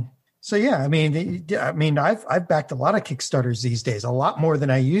 So yeah, I mean, I've backed a lot of Kickstarters these days, a lot more than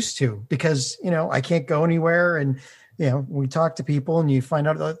I used to, because, I can't go anywhere. And, we talk to people and you find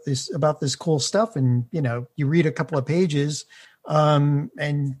out about this cool stuff, and, you read a couple of pages and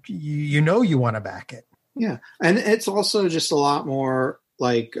you want to back it. Yeah. And it's also just a lot more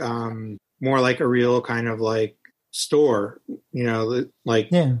like a real kind of like store, than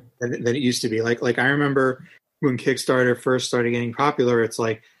it used to be. Like I remember when Kickstarter first started getting popular, it's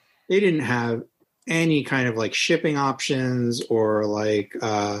like they didn't have any kind of like shipping options or like,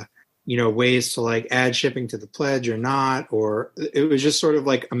 ways to like add shipping to the pledge or not, or it was just sort of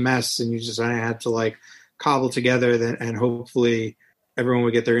like a mess, and you just had to like cobble together and hopefully everyone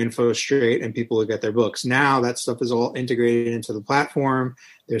would get their info straight and people would get their books. Now that stuff is all integrated into the platform.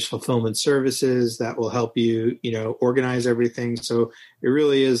 There's fulfillment services that will help you, organize everything. So it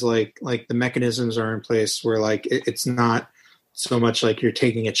really is like the mechanisms are in place where like it's not so much like you're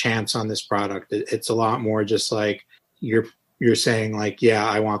taking a chance on this product. It's a lot more just like you're saying like, yeah,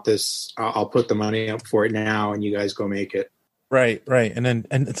 I want this. I'll put the money up for it now, and you guys go make it. Right.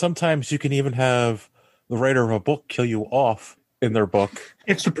 And sometimes you can even have the writer of a book kill you off in their book.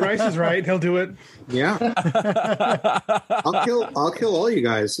 If the price is right, he'll do it. Yeah. I'll kill all you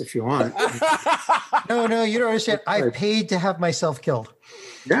guys if you want. No, you don't understand. I paid to have myself killed.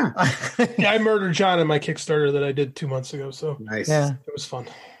 Yeah. I murdered John in my Kickstarter that I did 2 months ago. So nice. Yeah. It was fun.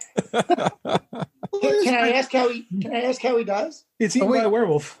 Can I ask how he does? It's eaten by a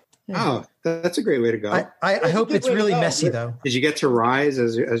werewolf. Oh, that's a great way to go. I hope it's really messy, though. Did you get to rise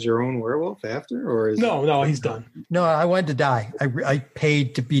as your own werewolf after, or is No, he's done. No, I wanted to die. I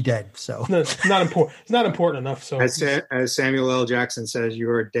paid to be dead. So no, it's not important. It's not important enough. So as Samuel L. Jackson says, you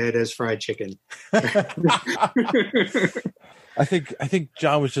are dead as fried chicken. I think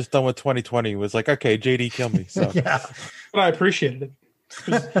John was just done with 2020. Was like, okay, JD, kill me. So yeah, but I appreciated it.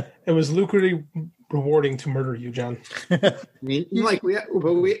 It was lucratively rewarding to murder you, John. I mean, like we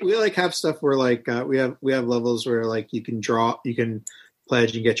like have stuff where like we have levels where like you can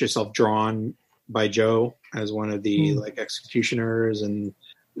pledge and get yourself drawn by Joe as one of the like executioners, and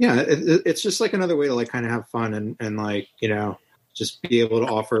yeah, it's just like another way to like kind of have fun and like, you know, just be able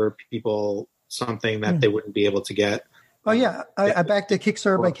to offer people something that they wouldn't be able to get. Oh yeah, I backed a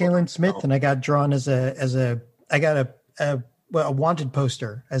Kickstarter by Kaylin Smith, and I got drawn as a wanted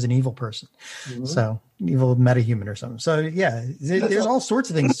poster as an evil person, so evil metahuman or something. So yeah, there's all sorts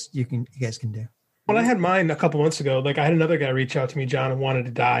of things you guys can do. When I had mine a couple months ago, like I had another guy reach out to me, John, and wanted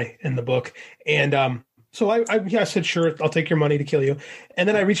to die in the book, and so I said, sure, I'll take your money to kill you. And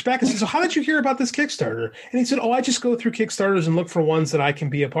then I reached back and said, so how did you hear about this Kickstarter? And he said, oh, I just go through Kickstarters and look for ones that I can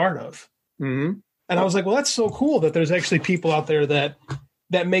be a part of. Mm-hmm. And I was like, well, that's so cool that there's actually people out there that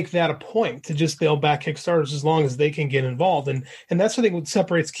make that a point to just they'll back Kickstarters as long as they can get involved. And that's the thing that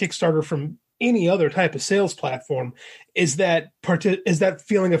separates Kickstarter from any other type of sales platform is that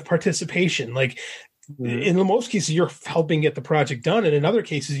feeling of participation. Like in most cases, you're helping get the project done. And in other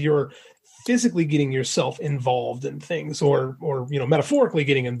cases, you're physically getting yourself involved in things or, you know, metaphorically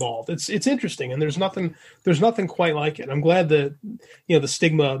getting involved. It's interesting. And there's nothing quite like it. I'm glad that, you know,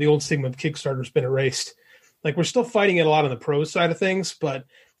 the old stigma of Kickstarter has been erased. Like we're still fighting it a lot on the prose side of things, but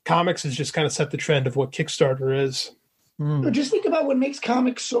comics has just kind of set the trend of what Kickstarter is. But just think about what makes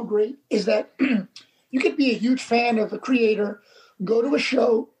comics so great is that you could be a huge fan of a creator, go to a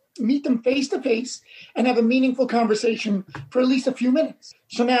show, meet them face to face, and have a meaningful conversation for at least a few minutes.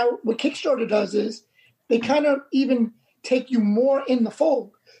 So now what Kickstarter does is they kind of even take you more in the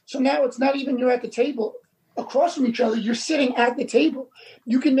fold. So now it's not even you're at the table across from each other, you're sitting at the table.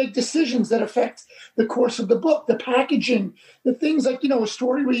 You can make decisions that affect the course of the book, the packaging, the things like, you know, a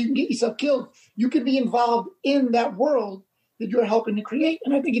story where you can get yourself killed. You can be involved in that world that you're helping to create.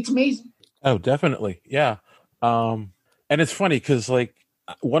 And I think it's amazing. Oh, definitely. Yeah. And it's funny because like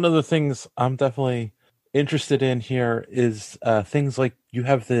one of the things I'm definitely interested in here is things like you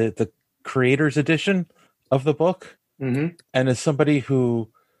have the creator's edition of the book. Mm-hmm. And as somebody who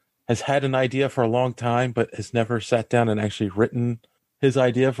has had an idea for a long time, but has never sat down and actually written his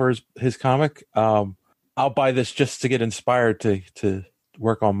idea for his comic, I'll buy this just to get inspired to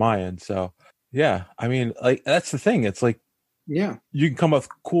work on my end. So yeah, I mean, like that's the thing. It's like, yeah, you can come up with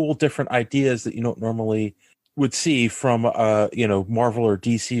cool, different ideas that you don't normally would see from, you know, Marvel or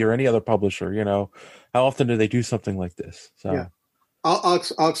DC or any other publisher. You know, how often do they do something like this? So yeah. I'll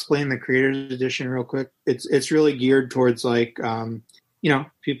explain the creator's edition real quick. It's really geared towards like, you know,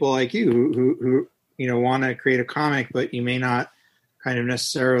 people like you who you know, want to create a comic, but you may not kind of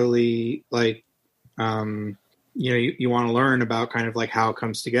necessarily like, you know, you want to learn about kind of like how it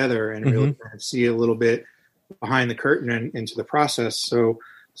comes together and really kind of see a little bit behind the curtain and into the process. So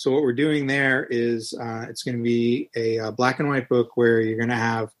what we're doing there is it's going to be a black and white book where you're going to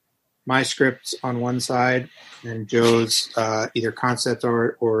have my scripts on one side and Joe's either concept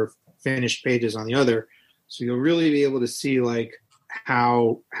art or finished pages on the other. So you'll really be able to see like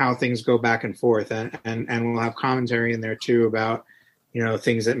how things go back and forth, and we'll have commentary in there too about, you know,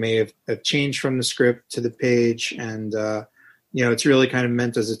 things that may have changed from the script to the page. And, you know, it's really kind of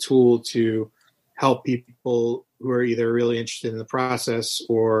meant as a tool to help people who are either really interested in the process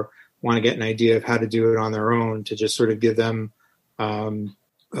or want to get an idea of how to do it on their own, to just sort of give them a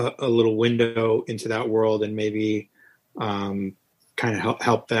little window into that world and maybe kind of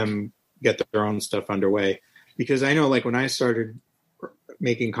help them get their own stuff underway. Because I know, like, when I started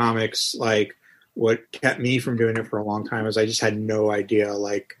making comics, like, what kept me from doing it for a long time is I just had no idea,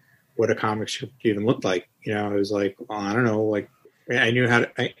 like, what a comic should even look like. You know, it was like, well, I don't know, like, I knew how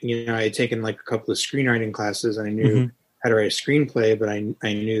to, I had taken like a couple of screenwriting classes and I knew how to write a screenplay, but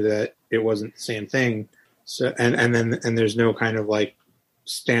I knew that it wasn't the same thing. So, and there's no kind of like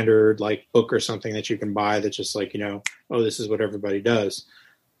standard like book or something that you can buy that's just like, you know, oh, this is what everybody does.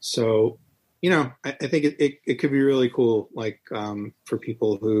 So, you know, I think it could be really cool, like, for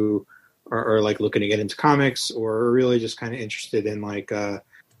people who are like looking to get into comics or are really just kind of interested in like,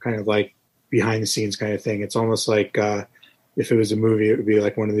 kind of like behind the scenes kind of thing. It's almost like, if it was a movie, it would be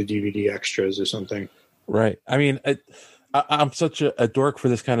like one of the DVD extras or something. Right. I mean, I'm such a dork for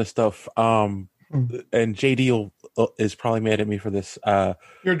this kind of stuff. and JD is probably mad at me for this. You're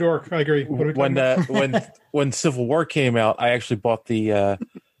a dork. I agree. When Civil War came out, I actually bought the.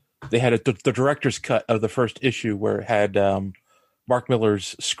 They had the director's cut of the first issue where it had Mark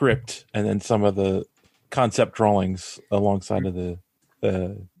Millar's script and then some of the concept drawings alongside of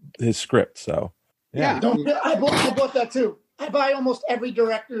his script. So yeah, I bought that too. I buy almost every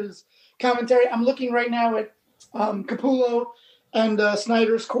director's commentary. I'm looking right now at Capullo and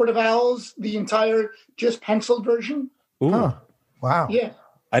Snyder's Court of Owls, the entire just penciled version. Ooh. Huh. Wow. Yeah.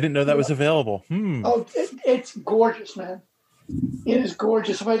 I didn't know that was available. Oh, it's gorgeous, man. It is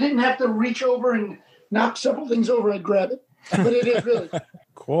gorgeous. If I didn't have to reach over and knock several things over, I'd grab it. But it is really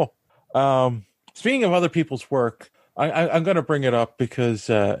cool. Speaking of other people's work, I'm going to bring it up because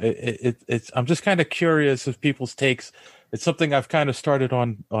it's. I'm just kind of curious of people's takes. It's something I've kind of started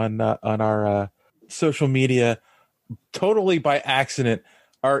on our social media, totally by accident.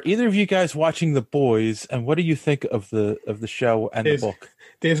 Are either of you guys watching The Boys? And what do you think of the show and the book?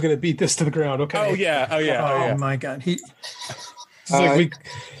 Dave's going to beat this to the ground. Okay. Oh yeah. Oh my God. It's like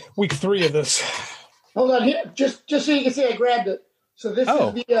week 3 of this. Hold on here, just so you can see, I grabbed it. So this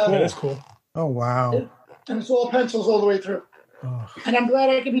is the. That's cool. Oh wow. And it's all pencils all the way through. Oh. And I'm glad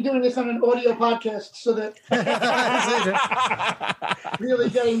I can be doing this on an audio podcast so that really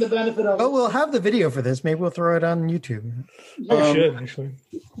getting the benefit of it. Oh, we'll have the video for this. Maybe we'll throw it on YouTube. Yeah, we should actually.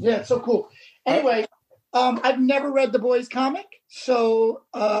 Yeah, it's so cool. Anyway, I've never read the Boys comic, so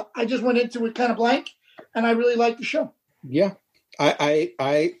I just went into it kind of blank, and I really liked the show. Yeah,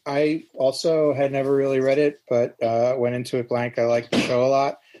 I also had never really read it, but went into it blank. I liked the show a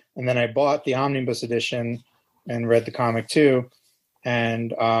lot, and then I bought the omnibus edition and read the comic too.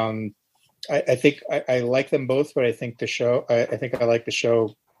 And I think I like them both, but I think the show, I think I like the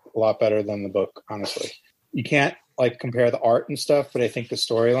show a lot better than the book, honestly. You can't like compare the art and stuff, but I think the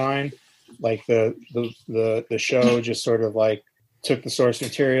storyline, like the show just sort of like took the source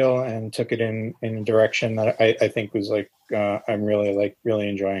material and took it in a direction that I think was like, I'm really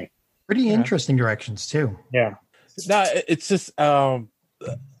enjoying. Pretty interesting directions too. Yeah. No, it's just,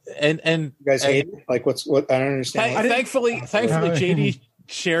 and you guys hate it? Like what I don't understand. Thankfully, JD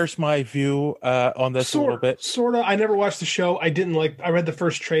shares my view on this a little bit. Sort of. I never watched the show. I read the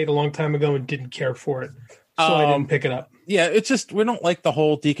first trade a long time ago and didn't care for it, so I didn't pick it up. Yeah, it's just we don't like the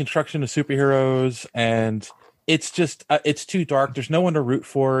whole deconstruction of superheroes, and it's just it's too dark. There's no one to root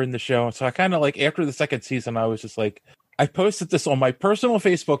for in the show, so I kind of like after the second season, I was just like, I posted this on my personal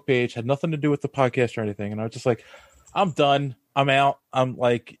Facebook page, had nothing to do with the podcast or anything, and I was just like, I'm done. I'm out. I'm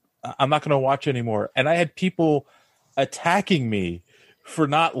not going to watch anymore. And I had people attacking me for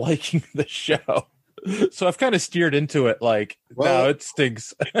not liking the show. So I've kind of steered into it like, no, it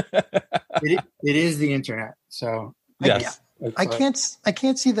stinks. it is the internet. So yes. I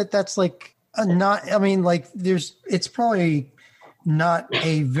can't see that that's like not, I mean, like it's probably not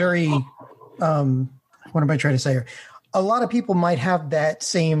a very, what am I trying to say here? A lot of people might have that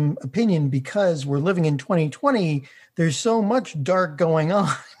same opinion because we're living in 2020. There's so much dark going on.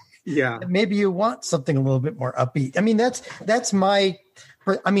 Yeah. Maybe you want something a little bit more upbeat. I mean, that's my,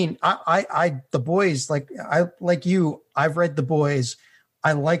 I mean, I The Boys, like you, I've read The Boys.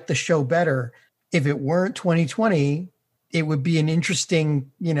 I like the show better. If it weren't 2020, it would be an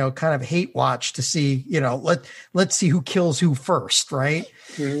interesting, kind of hate watch to see, let's see who kills who first. Right.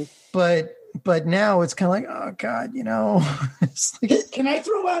 Mm-hmm. But now it's kind of like, oh God, it's like, can I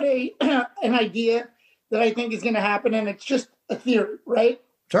throw out an idea that I think is going to happen? And it's just a theory, right?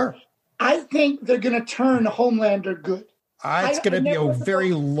 Sure. I think they're going to turn Homelander good. It's going to be a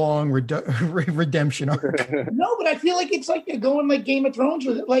very long redemption arc. No, but I feel like it's like they're going like Game of Thrones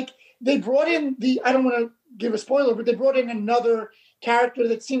with it. Like they brought in I don't want to give a spoiler, but they brought in another character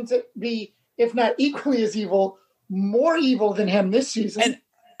that seems to be, if not equally as evil, more evil than him this season.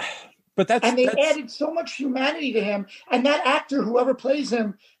 And they added so much humanity to him. And that actor, whoever plays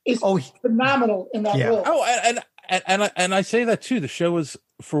him, is phenomenal in that role. Oh, and I say that too. The show is,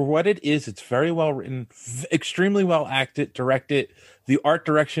 for what it is, it's very well written, extremely well acted, directed. The art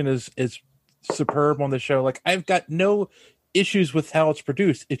direction is superb on the show. Like, I've got no issues with how it's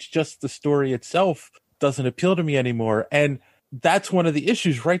produced. It's just the story itself doesn't appeal to me anymore. And that's one of the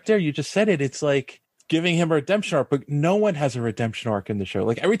issues right there. You just said it. It's like giving him a redemption arc, but no one has a redemption arc in the show.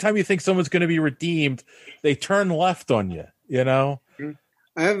 Like, every time you think someone's going to be redeemed, they turn left on you,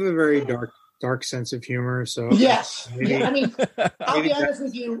 I have a very dark sense of humor. So yes. Yeah, I mean, I'll be honest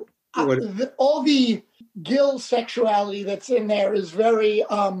with you. All the Gil sexuality that's in there is very,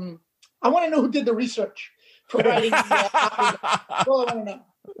 I want to know who did the research for writing. Well, I want to know.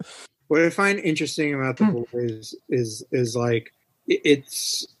 What I find interesting about The Boys is like,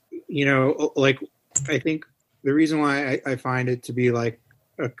 it's like I think the reason why I find it to be like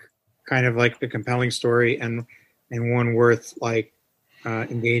a kind of like a compelling story and one worth like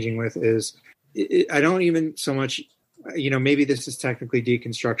engaging with is I don't even so much, maybe this is technically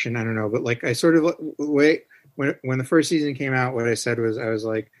deconstruction. I don't know, but like I sort of when the first season came out, what I said was I was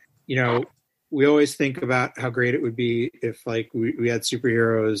like, we always think about how great it would be if like we had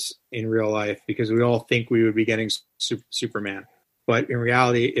superheroes in real life because we all think we would be getting Superman. But in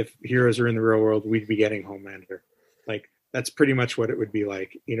reality, if heroes are in the real world, we'd be getting Homelander. Like that's pretty much what it would be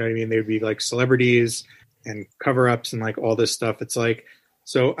like. You know what I mean? They'd be like celebrities and cover-ups and like all this stuff. It's like,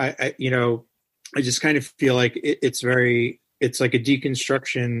 so I just kind of feel like it's like a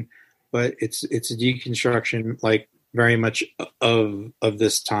deconstruction, but it's a deconstruction like very much of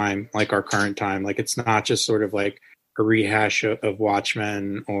this time, like our current time. Like it's not just sort of like a rehash of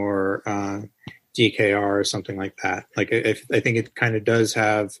Watchmen or DKR or something like that. Like I think it kind of does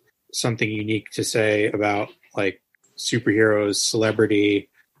have something unique to say about like superheroes, celebrity,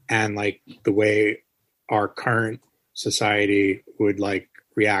 and like the way our current society would like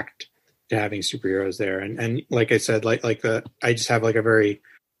react to having superheroes there. And like I said, I just have like a very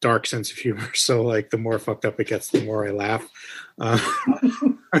dark sense of humor. So like the more fucked up it gets, the more I laugh. But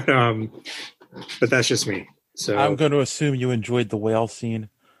that's just me. So I'm going to assume you enjoyed the whale scene.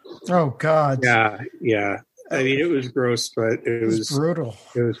 Oh God. Yeah. I mean, it was gross, but it was brutal.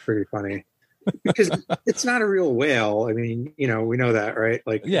 It was pretty funny because it's not a real whale. I mean, we know that, right?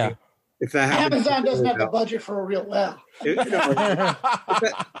 Like, yeah. If that happens, Amazon doesn't have the budget for a real whale.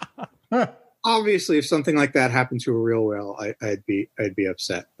 Obviously, if something like that happened to a real whale, I'd be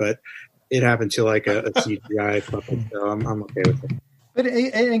upset. But it happened to like a CGI puppet, so I'm okay with it. But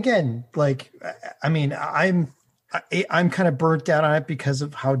and again, like I mean, I'm kind of burnt out on it because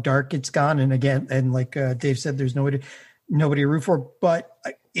of how dark it's gone. And again, and like Dave said, there's nobody to root for. But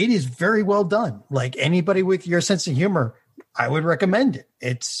it is very well done. Like anybody with your sense of humor, I would recommend it.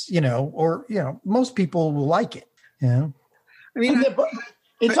 It's most people will like it. I mean,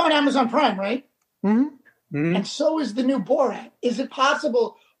 it's on Amazon Prime, right? Mm-hmm. Mm-hmm. And so is the new Borat. Is it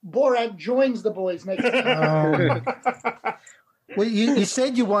possible Borat joins the boys next year? Well, you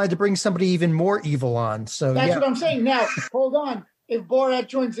said you wanted to bring somebody even more evil on, so that's what I'm saying. Now, hold on. If Borat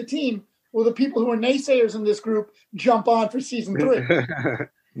joins the team, will the people who are naysayers in this group jump on for season 3?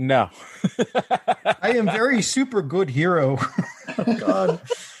 No. I am very super good hero. Oh, God.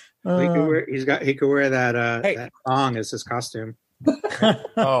 He could wear that thong as his costume.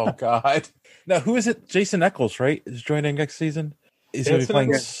 Oh God. Now who is it? Jason Eccles, right? Is joining next season? Is he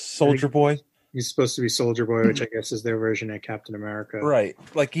playing Soldier Boy? He's supposed to be Soldier Boy, which I guess is their version of Captain America. Right.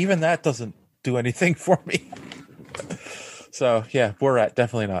 Like even that doesn't do anything for me. So yeah, Borat,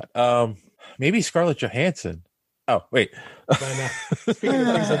 definitely not. Maybe Scarlett Johansson. Oh, wait. Speaking of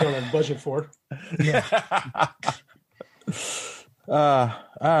things I don't have budget for. Yeah. All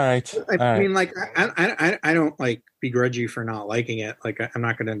right. I mean, like, I don't like begrudge you for not liking it. Like, I'm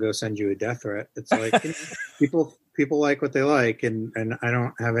not going to go send you a death threat. It's like people like what they like, and I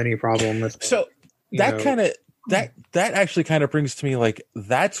don't have any problem with. So that actually kind of brings to me like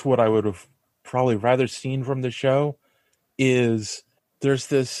that's what I would have probably rather seen from the show. Is there's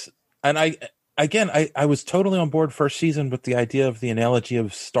this, and I was totally on board first season with the idea of the analogy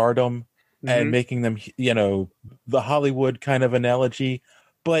of stardom. And making them, the Hollywood kind of analogy.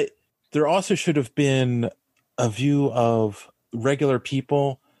 But there also should have been a view of regular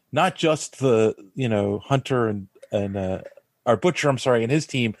people, not just the, Hunter and our Butcher, and his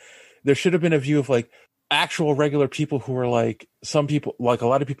team. There should have been a view of like actual regular people who are like, some people, like a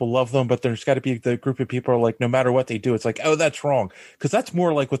lot of people love them, but there's got to be the group of people are like, no matter what they do, it's like, oh, that's wrong. Because that's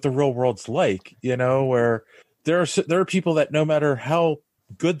more like what the real world's like, where there are people that no matter how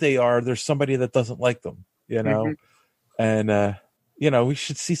good they are, there's somebody that doesn't like them, and we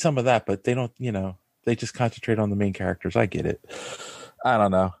should see some of that, but they don't, they just concentrate on the main characters. I get it. I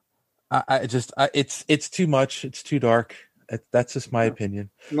don't know. It's too much. It's too dark. That's just my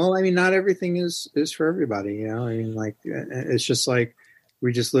opinion. Well, I mean, not everything is for everybody, I mean, like, it's just like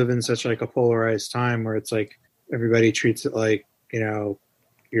we just live in such like a polarized time where it's like everybody treats it like,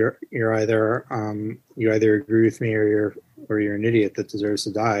 you're either you either agree with me or you're an idiot that deserves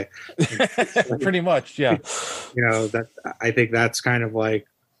to die. Pretty much, yeah. That I think that's kind of like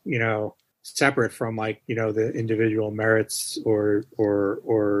separate from like the individual merits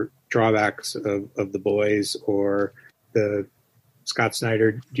or drawbacks of the boys or the Scott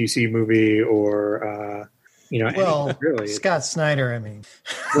Snyder DC movie or really Scott Snyder. I mean,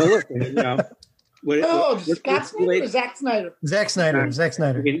 well, look, Scott Snyder or Zack Snyder? Zack Snyder. Zack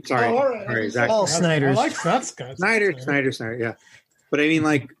Snyder. Sorry, all right. Zack All Snyders. I like Scott Snyder. Yeah, but I mean,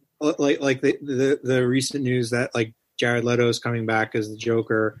 like, like the recent news that like Jared Leto is coming back as the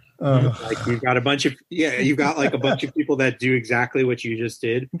Joker. Like you've got a bunch of people that do exactly what you just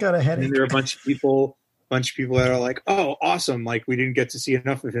did. Got a headache. And there are a bunch of people that are like, oh, awesome! Like we didn't get to see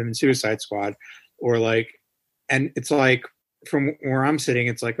enough of him in Suicide Squad, or like, and it's like from where I'm sitting,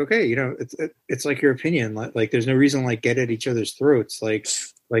 it's like, okay, you know, it's like your opinion. Like there's no reason like get at each other's throats. Like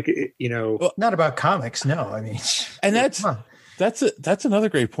you know, well, not about comics. No, I mean, and that's another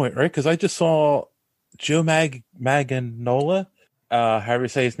great point, right? Because I just saw Joe Manganiello, however you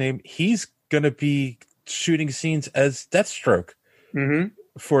say his name. He's going to be shooting scenes as Deathstroke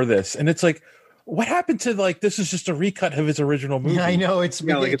for this, and it's like, what happened to like this is just a recut of his original movie? Yeah, I know it's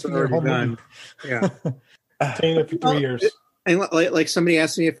like it's already done. Yeah, staying there for 3 years. And like somebody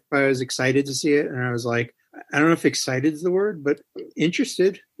asked me if I was excited to see it, and I was like, I don't know if excited is the word, but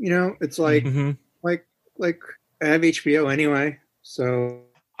interested. You know, it's like like I have HBO anyway, so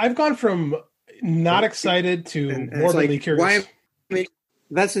I've gone from not excited to morbidly curious.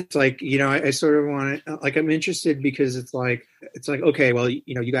 That's it's like, you know, I sort of want to, like, I'm interested because it's like okay, well, you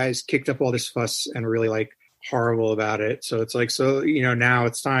know, you guys kicked up all this fuss and were really like horrible about it, so it's like, so you know, now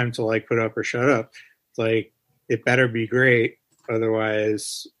it's time to like put up or shut up. It's like it better be great,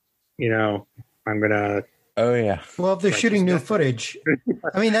 otherwise, you know, I'm gonna. Oh yeah. Well, if they're shooting new footage,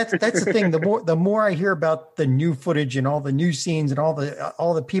 I mean that's the thing. The more I hear about the new footage and all the new scenes and all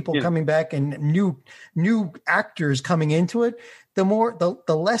the people coming back and new actors coming into it, the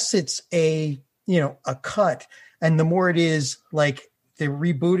less it's a cut, and the more it is like they're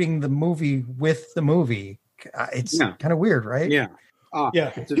rebooting the movie with the movie. It's kind of weird, right? Yeah. You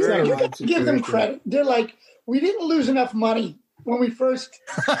got to give them credit. They're like, we didn't lose enough money when we first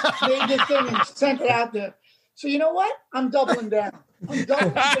made this thing and sent it out there. So you know what? I'm doubling down.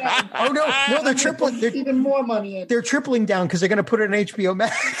 Oh no, they're tripling. They're even more money in. They're tripling down because they're going to put it on HBO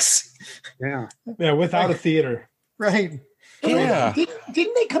Max. Yeah, without a theater. Right. Yeah.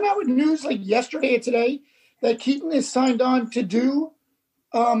 Didn't they come out with news like yesterday or today that Keaton is signed on to do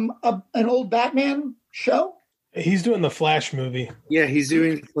an old Batman show? He's doing the Flash movie. Yeah, he's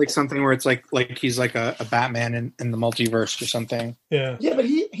doing like something where it's like he's like a Batman in the multiverse or something. Yeah. Yeah, but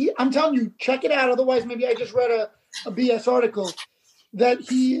he I'm telling you, check it out. Otherwise, maybe I just read a BS article that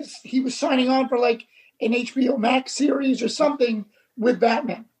he was signing on for like an HBO Max series or something with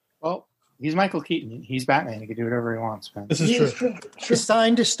Batman. Well, he's Michael Keaton. He's Batman. He can do whatever he wants, man. This is true. He's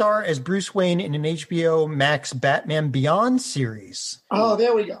signed to star as Bruce Wayne in an HBO Max Batman Beyond series. Oh,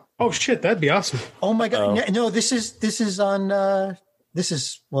 there we go. Oh shit, that'd be awesome. Oh my god! No, this is on. This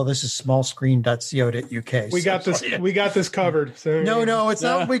is smallscreen.co.uk. We got this. We got this covered. So no, it's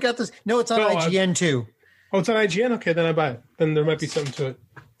not. We got this. No, it's on IGN too. Oh, it's on IGN. Okay, then I buy it. Then there might be something to it.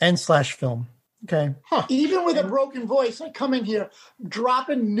 And /film. Okay. Huh. Even with a broken voice, I come in here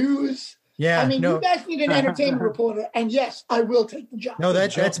dropping news. Yeah, I mean, you guys need an entertainment reporter, and yes, I will take the job. No,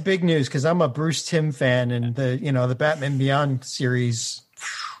 that's big news because I'm a Bruce Timm fan, and the Batman Beyond series.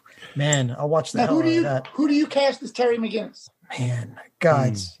 Man, I'll watch the hell out of that. Who do you cast as Terry McGinnis? Man,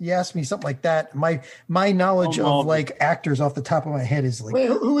 God, you asked me something like that. My knowledge of like actors off the top of my head is like. Wait,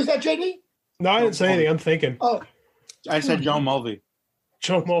 who is that, JD? No, I didn't say anything. I'm thinking. Oh, I said Joe Mulvey.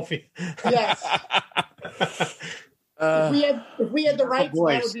 Joe Mulvey. Yes. If we had the rights,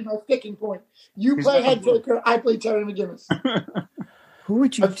 that would be my sticking point. You play Headtaker, I play Terry McGinnis. Who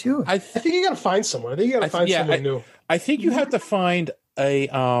would you do? I think you got to find someone. I think you got to find someone new. I think you have to find a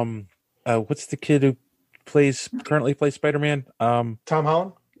what's the kid who currently plays Spider-Man? Tom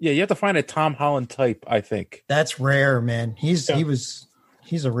Holland. Yeah, you have to find a Tom Holland type. I think that's rare, man. He's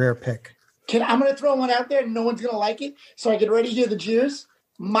a rare pick. I'm going to throw one out there, and no one's going to like it, so I get ready to hear the jeers.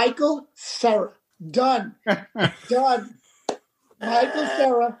 Michael Cera. Done. Michael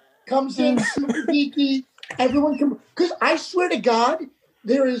Cera comes in super geeky. Everyone can, because I swear to God,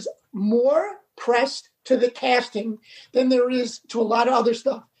 there is more press to the casting than there is to a lot of other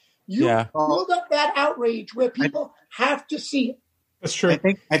stuff. You build up that outrage where people have to see it. That's true.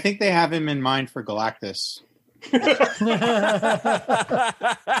 I think they have him in mind for Galactus. He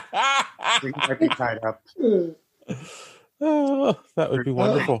might be tied up. Oh, that would be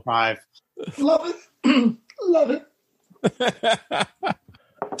wonderful. 5. Love it. Love it.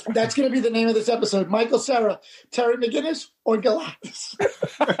 That's going to be the name of this episode. Michael Cera, Terry McGinnis, or Galactus.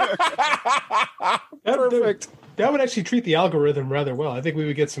 Perfect. That would actually treat the algorithm rather well. I think we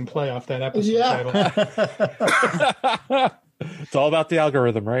would get some play off that episode title. It's all about the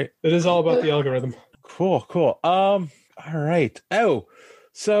algorithm, right? It is all about the algorithm. Cool. All right. Oh,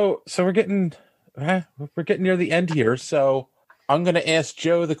 so we're getting near the end here. So I'm going to ask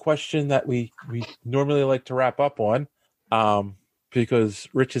Joe the question that we normally like to wrap up on. because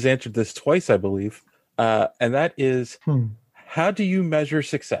Rich has answered this twice, I believe. And that is, how do you measure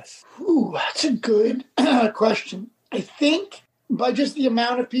success? Ooh, that's a good question. I think by just the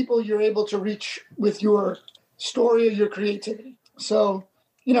amount of people you're able to reach with your story or your creativity. So,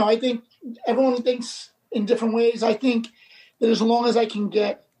 I think everyone thinks in different ways. I think that as long as I can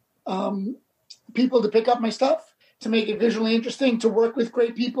get people to pick up my stuff, to make it visually interesting, to work with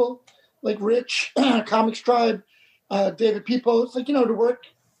great people like Rich, Comics Tribe, David Peepo, it's like, to work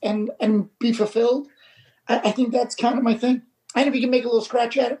and be fulfilled. I think that's kind of my thing. And if you can make a little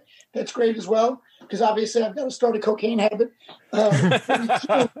scratch at it, that's great as well. Because obviously I've got to start a cocaine habit. That's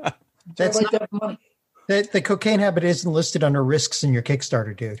not money. The cocaine habit isn't listed under risks in your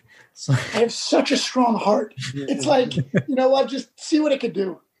Kickstarter, dude. So. I have such a strong heart. It's like, you know what? Just see what it could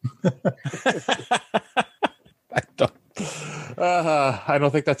do. I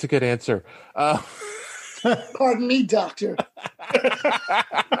don't think that's a good answer. Pardon me, doctor.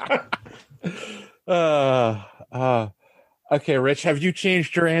 Okay, Rich, have you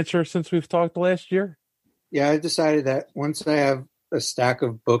changed your answer since we've talked last year? Yeah, I decided that once I have a stack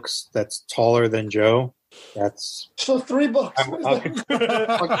of books that's taller than Joe, that's... So 3 books. I'll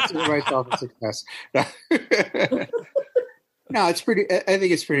consider myself a success. No, it's pretty... I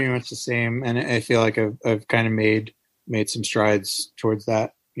think it's pretty much the same, and I feel like I've kind of made some strides towards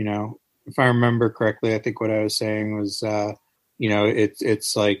that. If I remember correctly, I think what I was saying was,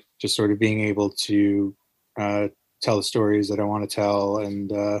 it's like just sort of being able to tell the stories that I want to tell,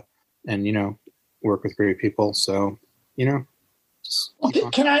 and work with great people. So, Okay,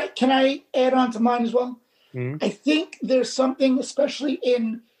 can I add on to mine as well? Mm-hmm. I think there's something, especially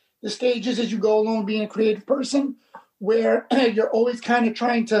in the stages as you go along being a creative person, where you're always kind of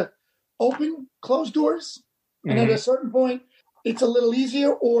trying to open closed doors. Mm-hmm. And at a certain point, it's a little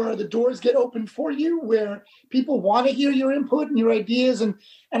easier, or the doors get open for you where people want to hear your input and your ideas. And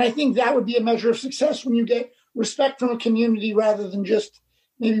I think that would be a measure of success when you get respect from a community rather than just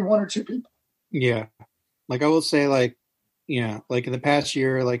maybe 1 or 2 people. Yeah. Like I will say, like in the past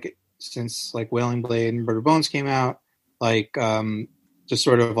year, like since like Wailing Blade and Murder Bones came out, like just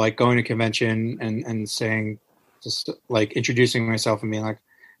sort of like going to convention and saying, just like introducing myself and being like,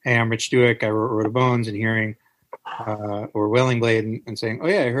 hey, I'm Rich Duick, I wrote Murder Bones, and hearing or Wailing Blade and saying, oh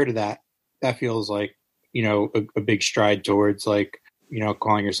yeah, I heard of that. That feels like, a big stride towards like,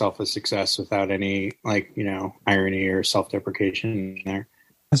 calling yourself a success without any like, irony or self-deprecation in there.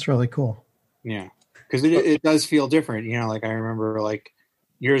 That's really cool. Yeah. Because it does feel different. Like I remember like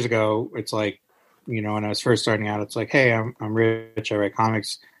years ago, it's like, when I was first starting out, it's like, hey, I'm Rich, I write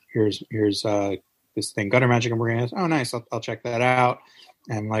comics. Here's this thing, Gutter Magic, I'm working on. Oh, nice. I'll check that out.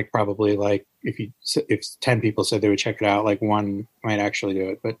 And like probably like if 10 people said they would check it out, like 1 might actually do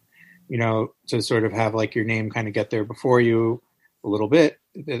it. But to sort of have like your name kind of get there before you a little bit,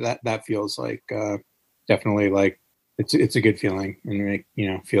 that feels like definitely like it's a good feeling, and make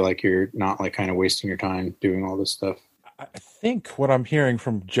feel like you're not like kind of wasting your time doing all this stuff. I think what I'm hearing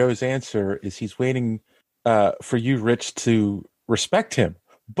from Joe's answer is he's waiting for you, Rich, to respect him.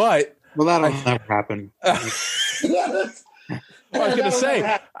 But that'll never happen. I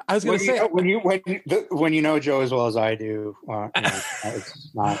was going to say, when you know Joe as well as I do,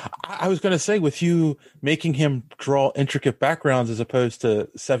 it's not. I was going to say, with you making him draw intricate backgrounds as opposed to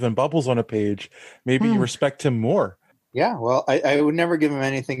 7 bubbles on a page, maybe you respect him more. Yeah, well, I would never give him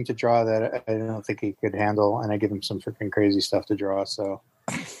anything to draw that I don't think he could handle, and I give him some freaking crazy stuff to draw. So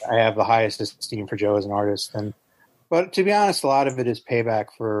I have the highest esteem for Joe as an artist, but to be honest, a lot of it is payback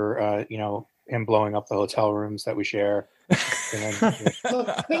for him blowing up the hotel rooms that we share.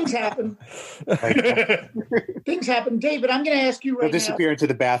 Look, things happen. Things happen, David. I'm going to ask you right now. He'll disappear into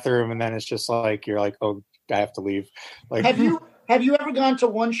the bathroom, and then it's just like you're like, oh, I have to leave. Like, have you ever gone to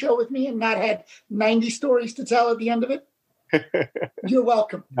one show with me and not had 90 stories to tell at the end of it? You're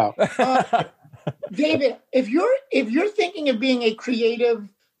welcome. No. David, if you're thinking of being a creative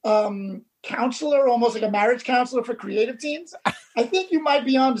counselor, almost like a marriage counselor for creative teens, I think you might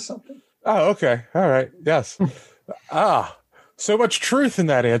be onto something. Oh, okay. All right. Yes. So much truth in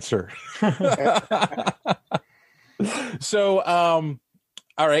that answer. So,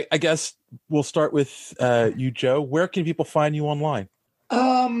 all right. I guess we'll start with you, Joe. Where can people find you online?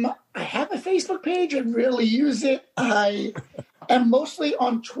 I have a Facebook page. I rarely use it. I am mostly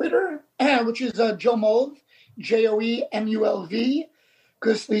on Twitter, which is Joe Mulv, JoeMulv,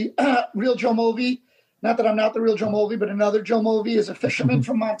 because the real Joe Mulvey, not that I'm not the real Joe Mulvey, but another Joe Mulvey is a fisherman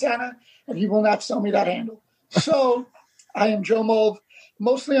from Montana, and he will not sell me that handle. So I am Joe Mulv,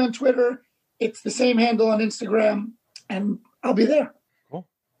 mostly on Twitter. It's the same handle on Instagram, and I'll be there. Cool.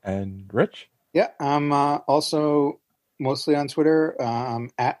 And Rich? Yeah, I'm also, mostly on Twitter,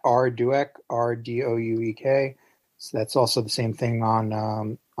 at rduek, RDOUEK. So that's also the same thing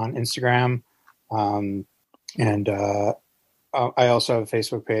on Instagram. And I also have a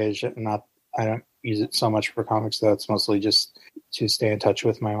Facebook page. I don't use it so much for comics, though. It's mostly just to stay in touch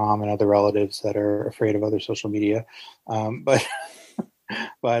with my mom and other relatives that are afraid of other social media. But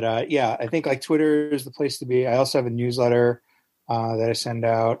yeah, I think like Twitter is the place to be. I also have a newsletter that I send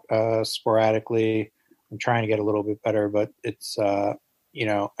out sporadically. I'm trying to get a little bit better, but it's I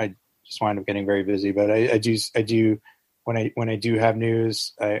just wind up getting very busy. But I do when I do have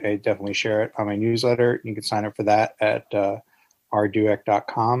news, I definitely share it on my newsletter. You can sign up for that at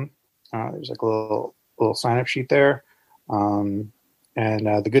rduek.com. There's like a little sign up sheet there. And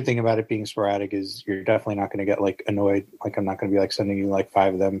the good thing about it being sporadic is you're definitely not going to get like annoyed. Like I'm not going to be like sending you like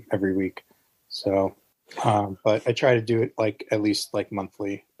 5 of them every week. So, but I try to do it like at least like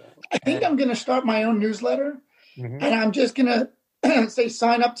monthly. I think I'm going to start my own newsletter, and I'm just going to say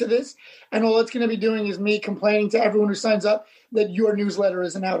sign up to this, and all it's going to be doing is me complaining to everyone who signs up that your newsletter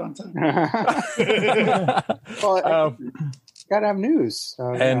isn't out on time. Well, gotta have news.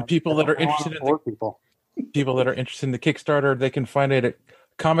 And people that are interested in people that are interested in the Kickstarter, they can find it at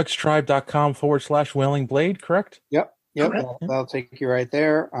comicstribe.com/Wailing Blade, correct? Yep. That'll take you right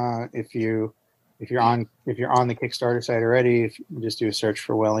there. If you're on the Kickstarter site already, if you just do a search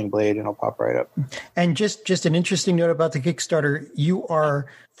for Wailing Blade and it'll pop right up. And just an interesting note about the Kickstarter, you are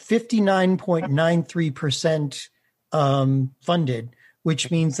 59.93% funded,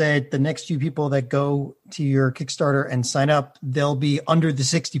 which means that the next few people that go to your Kickstarter and sign up, they'll be under the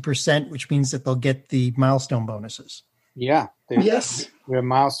 60%, which means that they'll get the milestone bonuses. Yeah. Yes. We have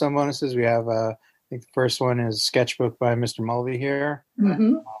milestone bonuses. We have, I think the first one is Sketchbook by Mr. Mulvey here.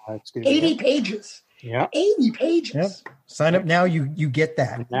 Mm-hmm. 80 pages. Yeah. 80 pages. Yep. Sign up now, you get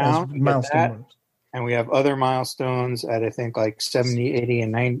that. Now, milestone bonus. And we have other milestones at, I think, like 70, 80,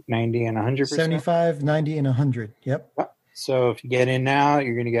 and 90, and 100%. 75, 90, and 100. Yep. So if you get in now,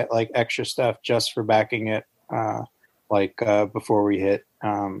 you're going to get like extra stuff just for backing it, before we hit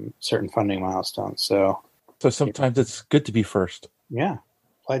certain funding milestones. So sometimes it's good to be first. Yeah.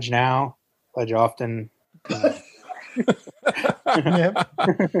 Pledge now, pledge often. But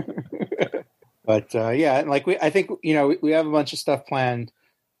I think we have a bunch of stuff planned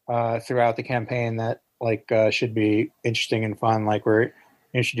throughout the campaign that should be interesting and fun. Like we're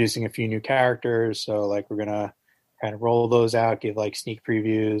introducing a few new characters, so like we're gonna kind of roll those out, give like sneak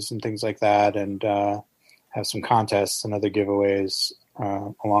previews and things like that, and have some contests and other giveaways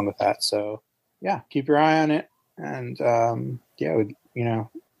along with that. So yeah, keep your eye on it, and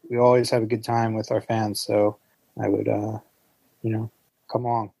we always have a good time with our fans. So I would come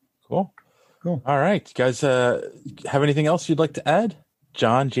along. Cool. All right, you guys have anything else you'd like to add?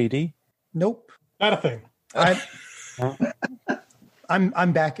 John, JD? Nope. Not a thing.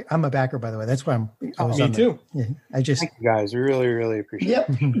 I'm back. I'm a backer, by the way. That's why I was me too. Yeah, Thank you guys. We really, really appreciate it.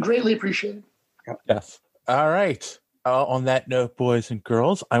 Yep. Greatly appreciated. Yep. Yes. All right. On that note, boys and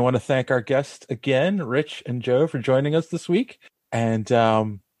girls, I want to thank our guests again, Rich and Joe, for joining us this week. And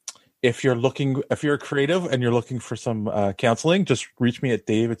if you're a creative and you're looking for some counseling, just reach me at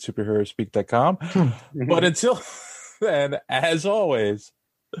dave@superheroespeak.com. But until then, as always,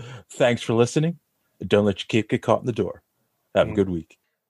 thanks for listening. Don't let your cape get caught in the door. Have a good week.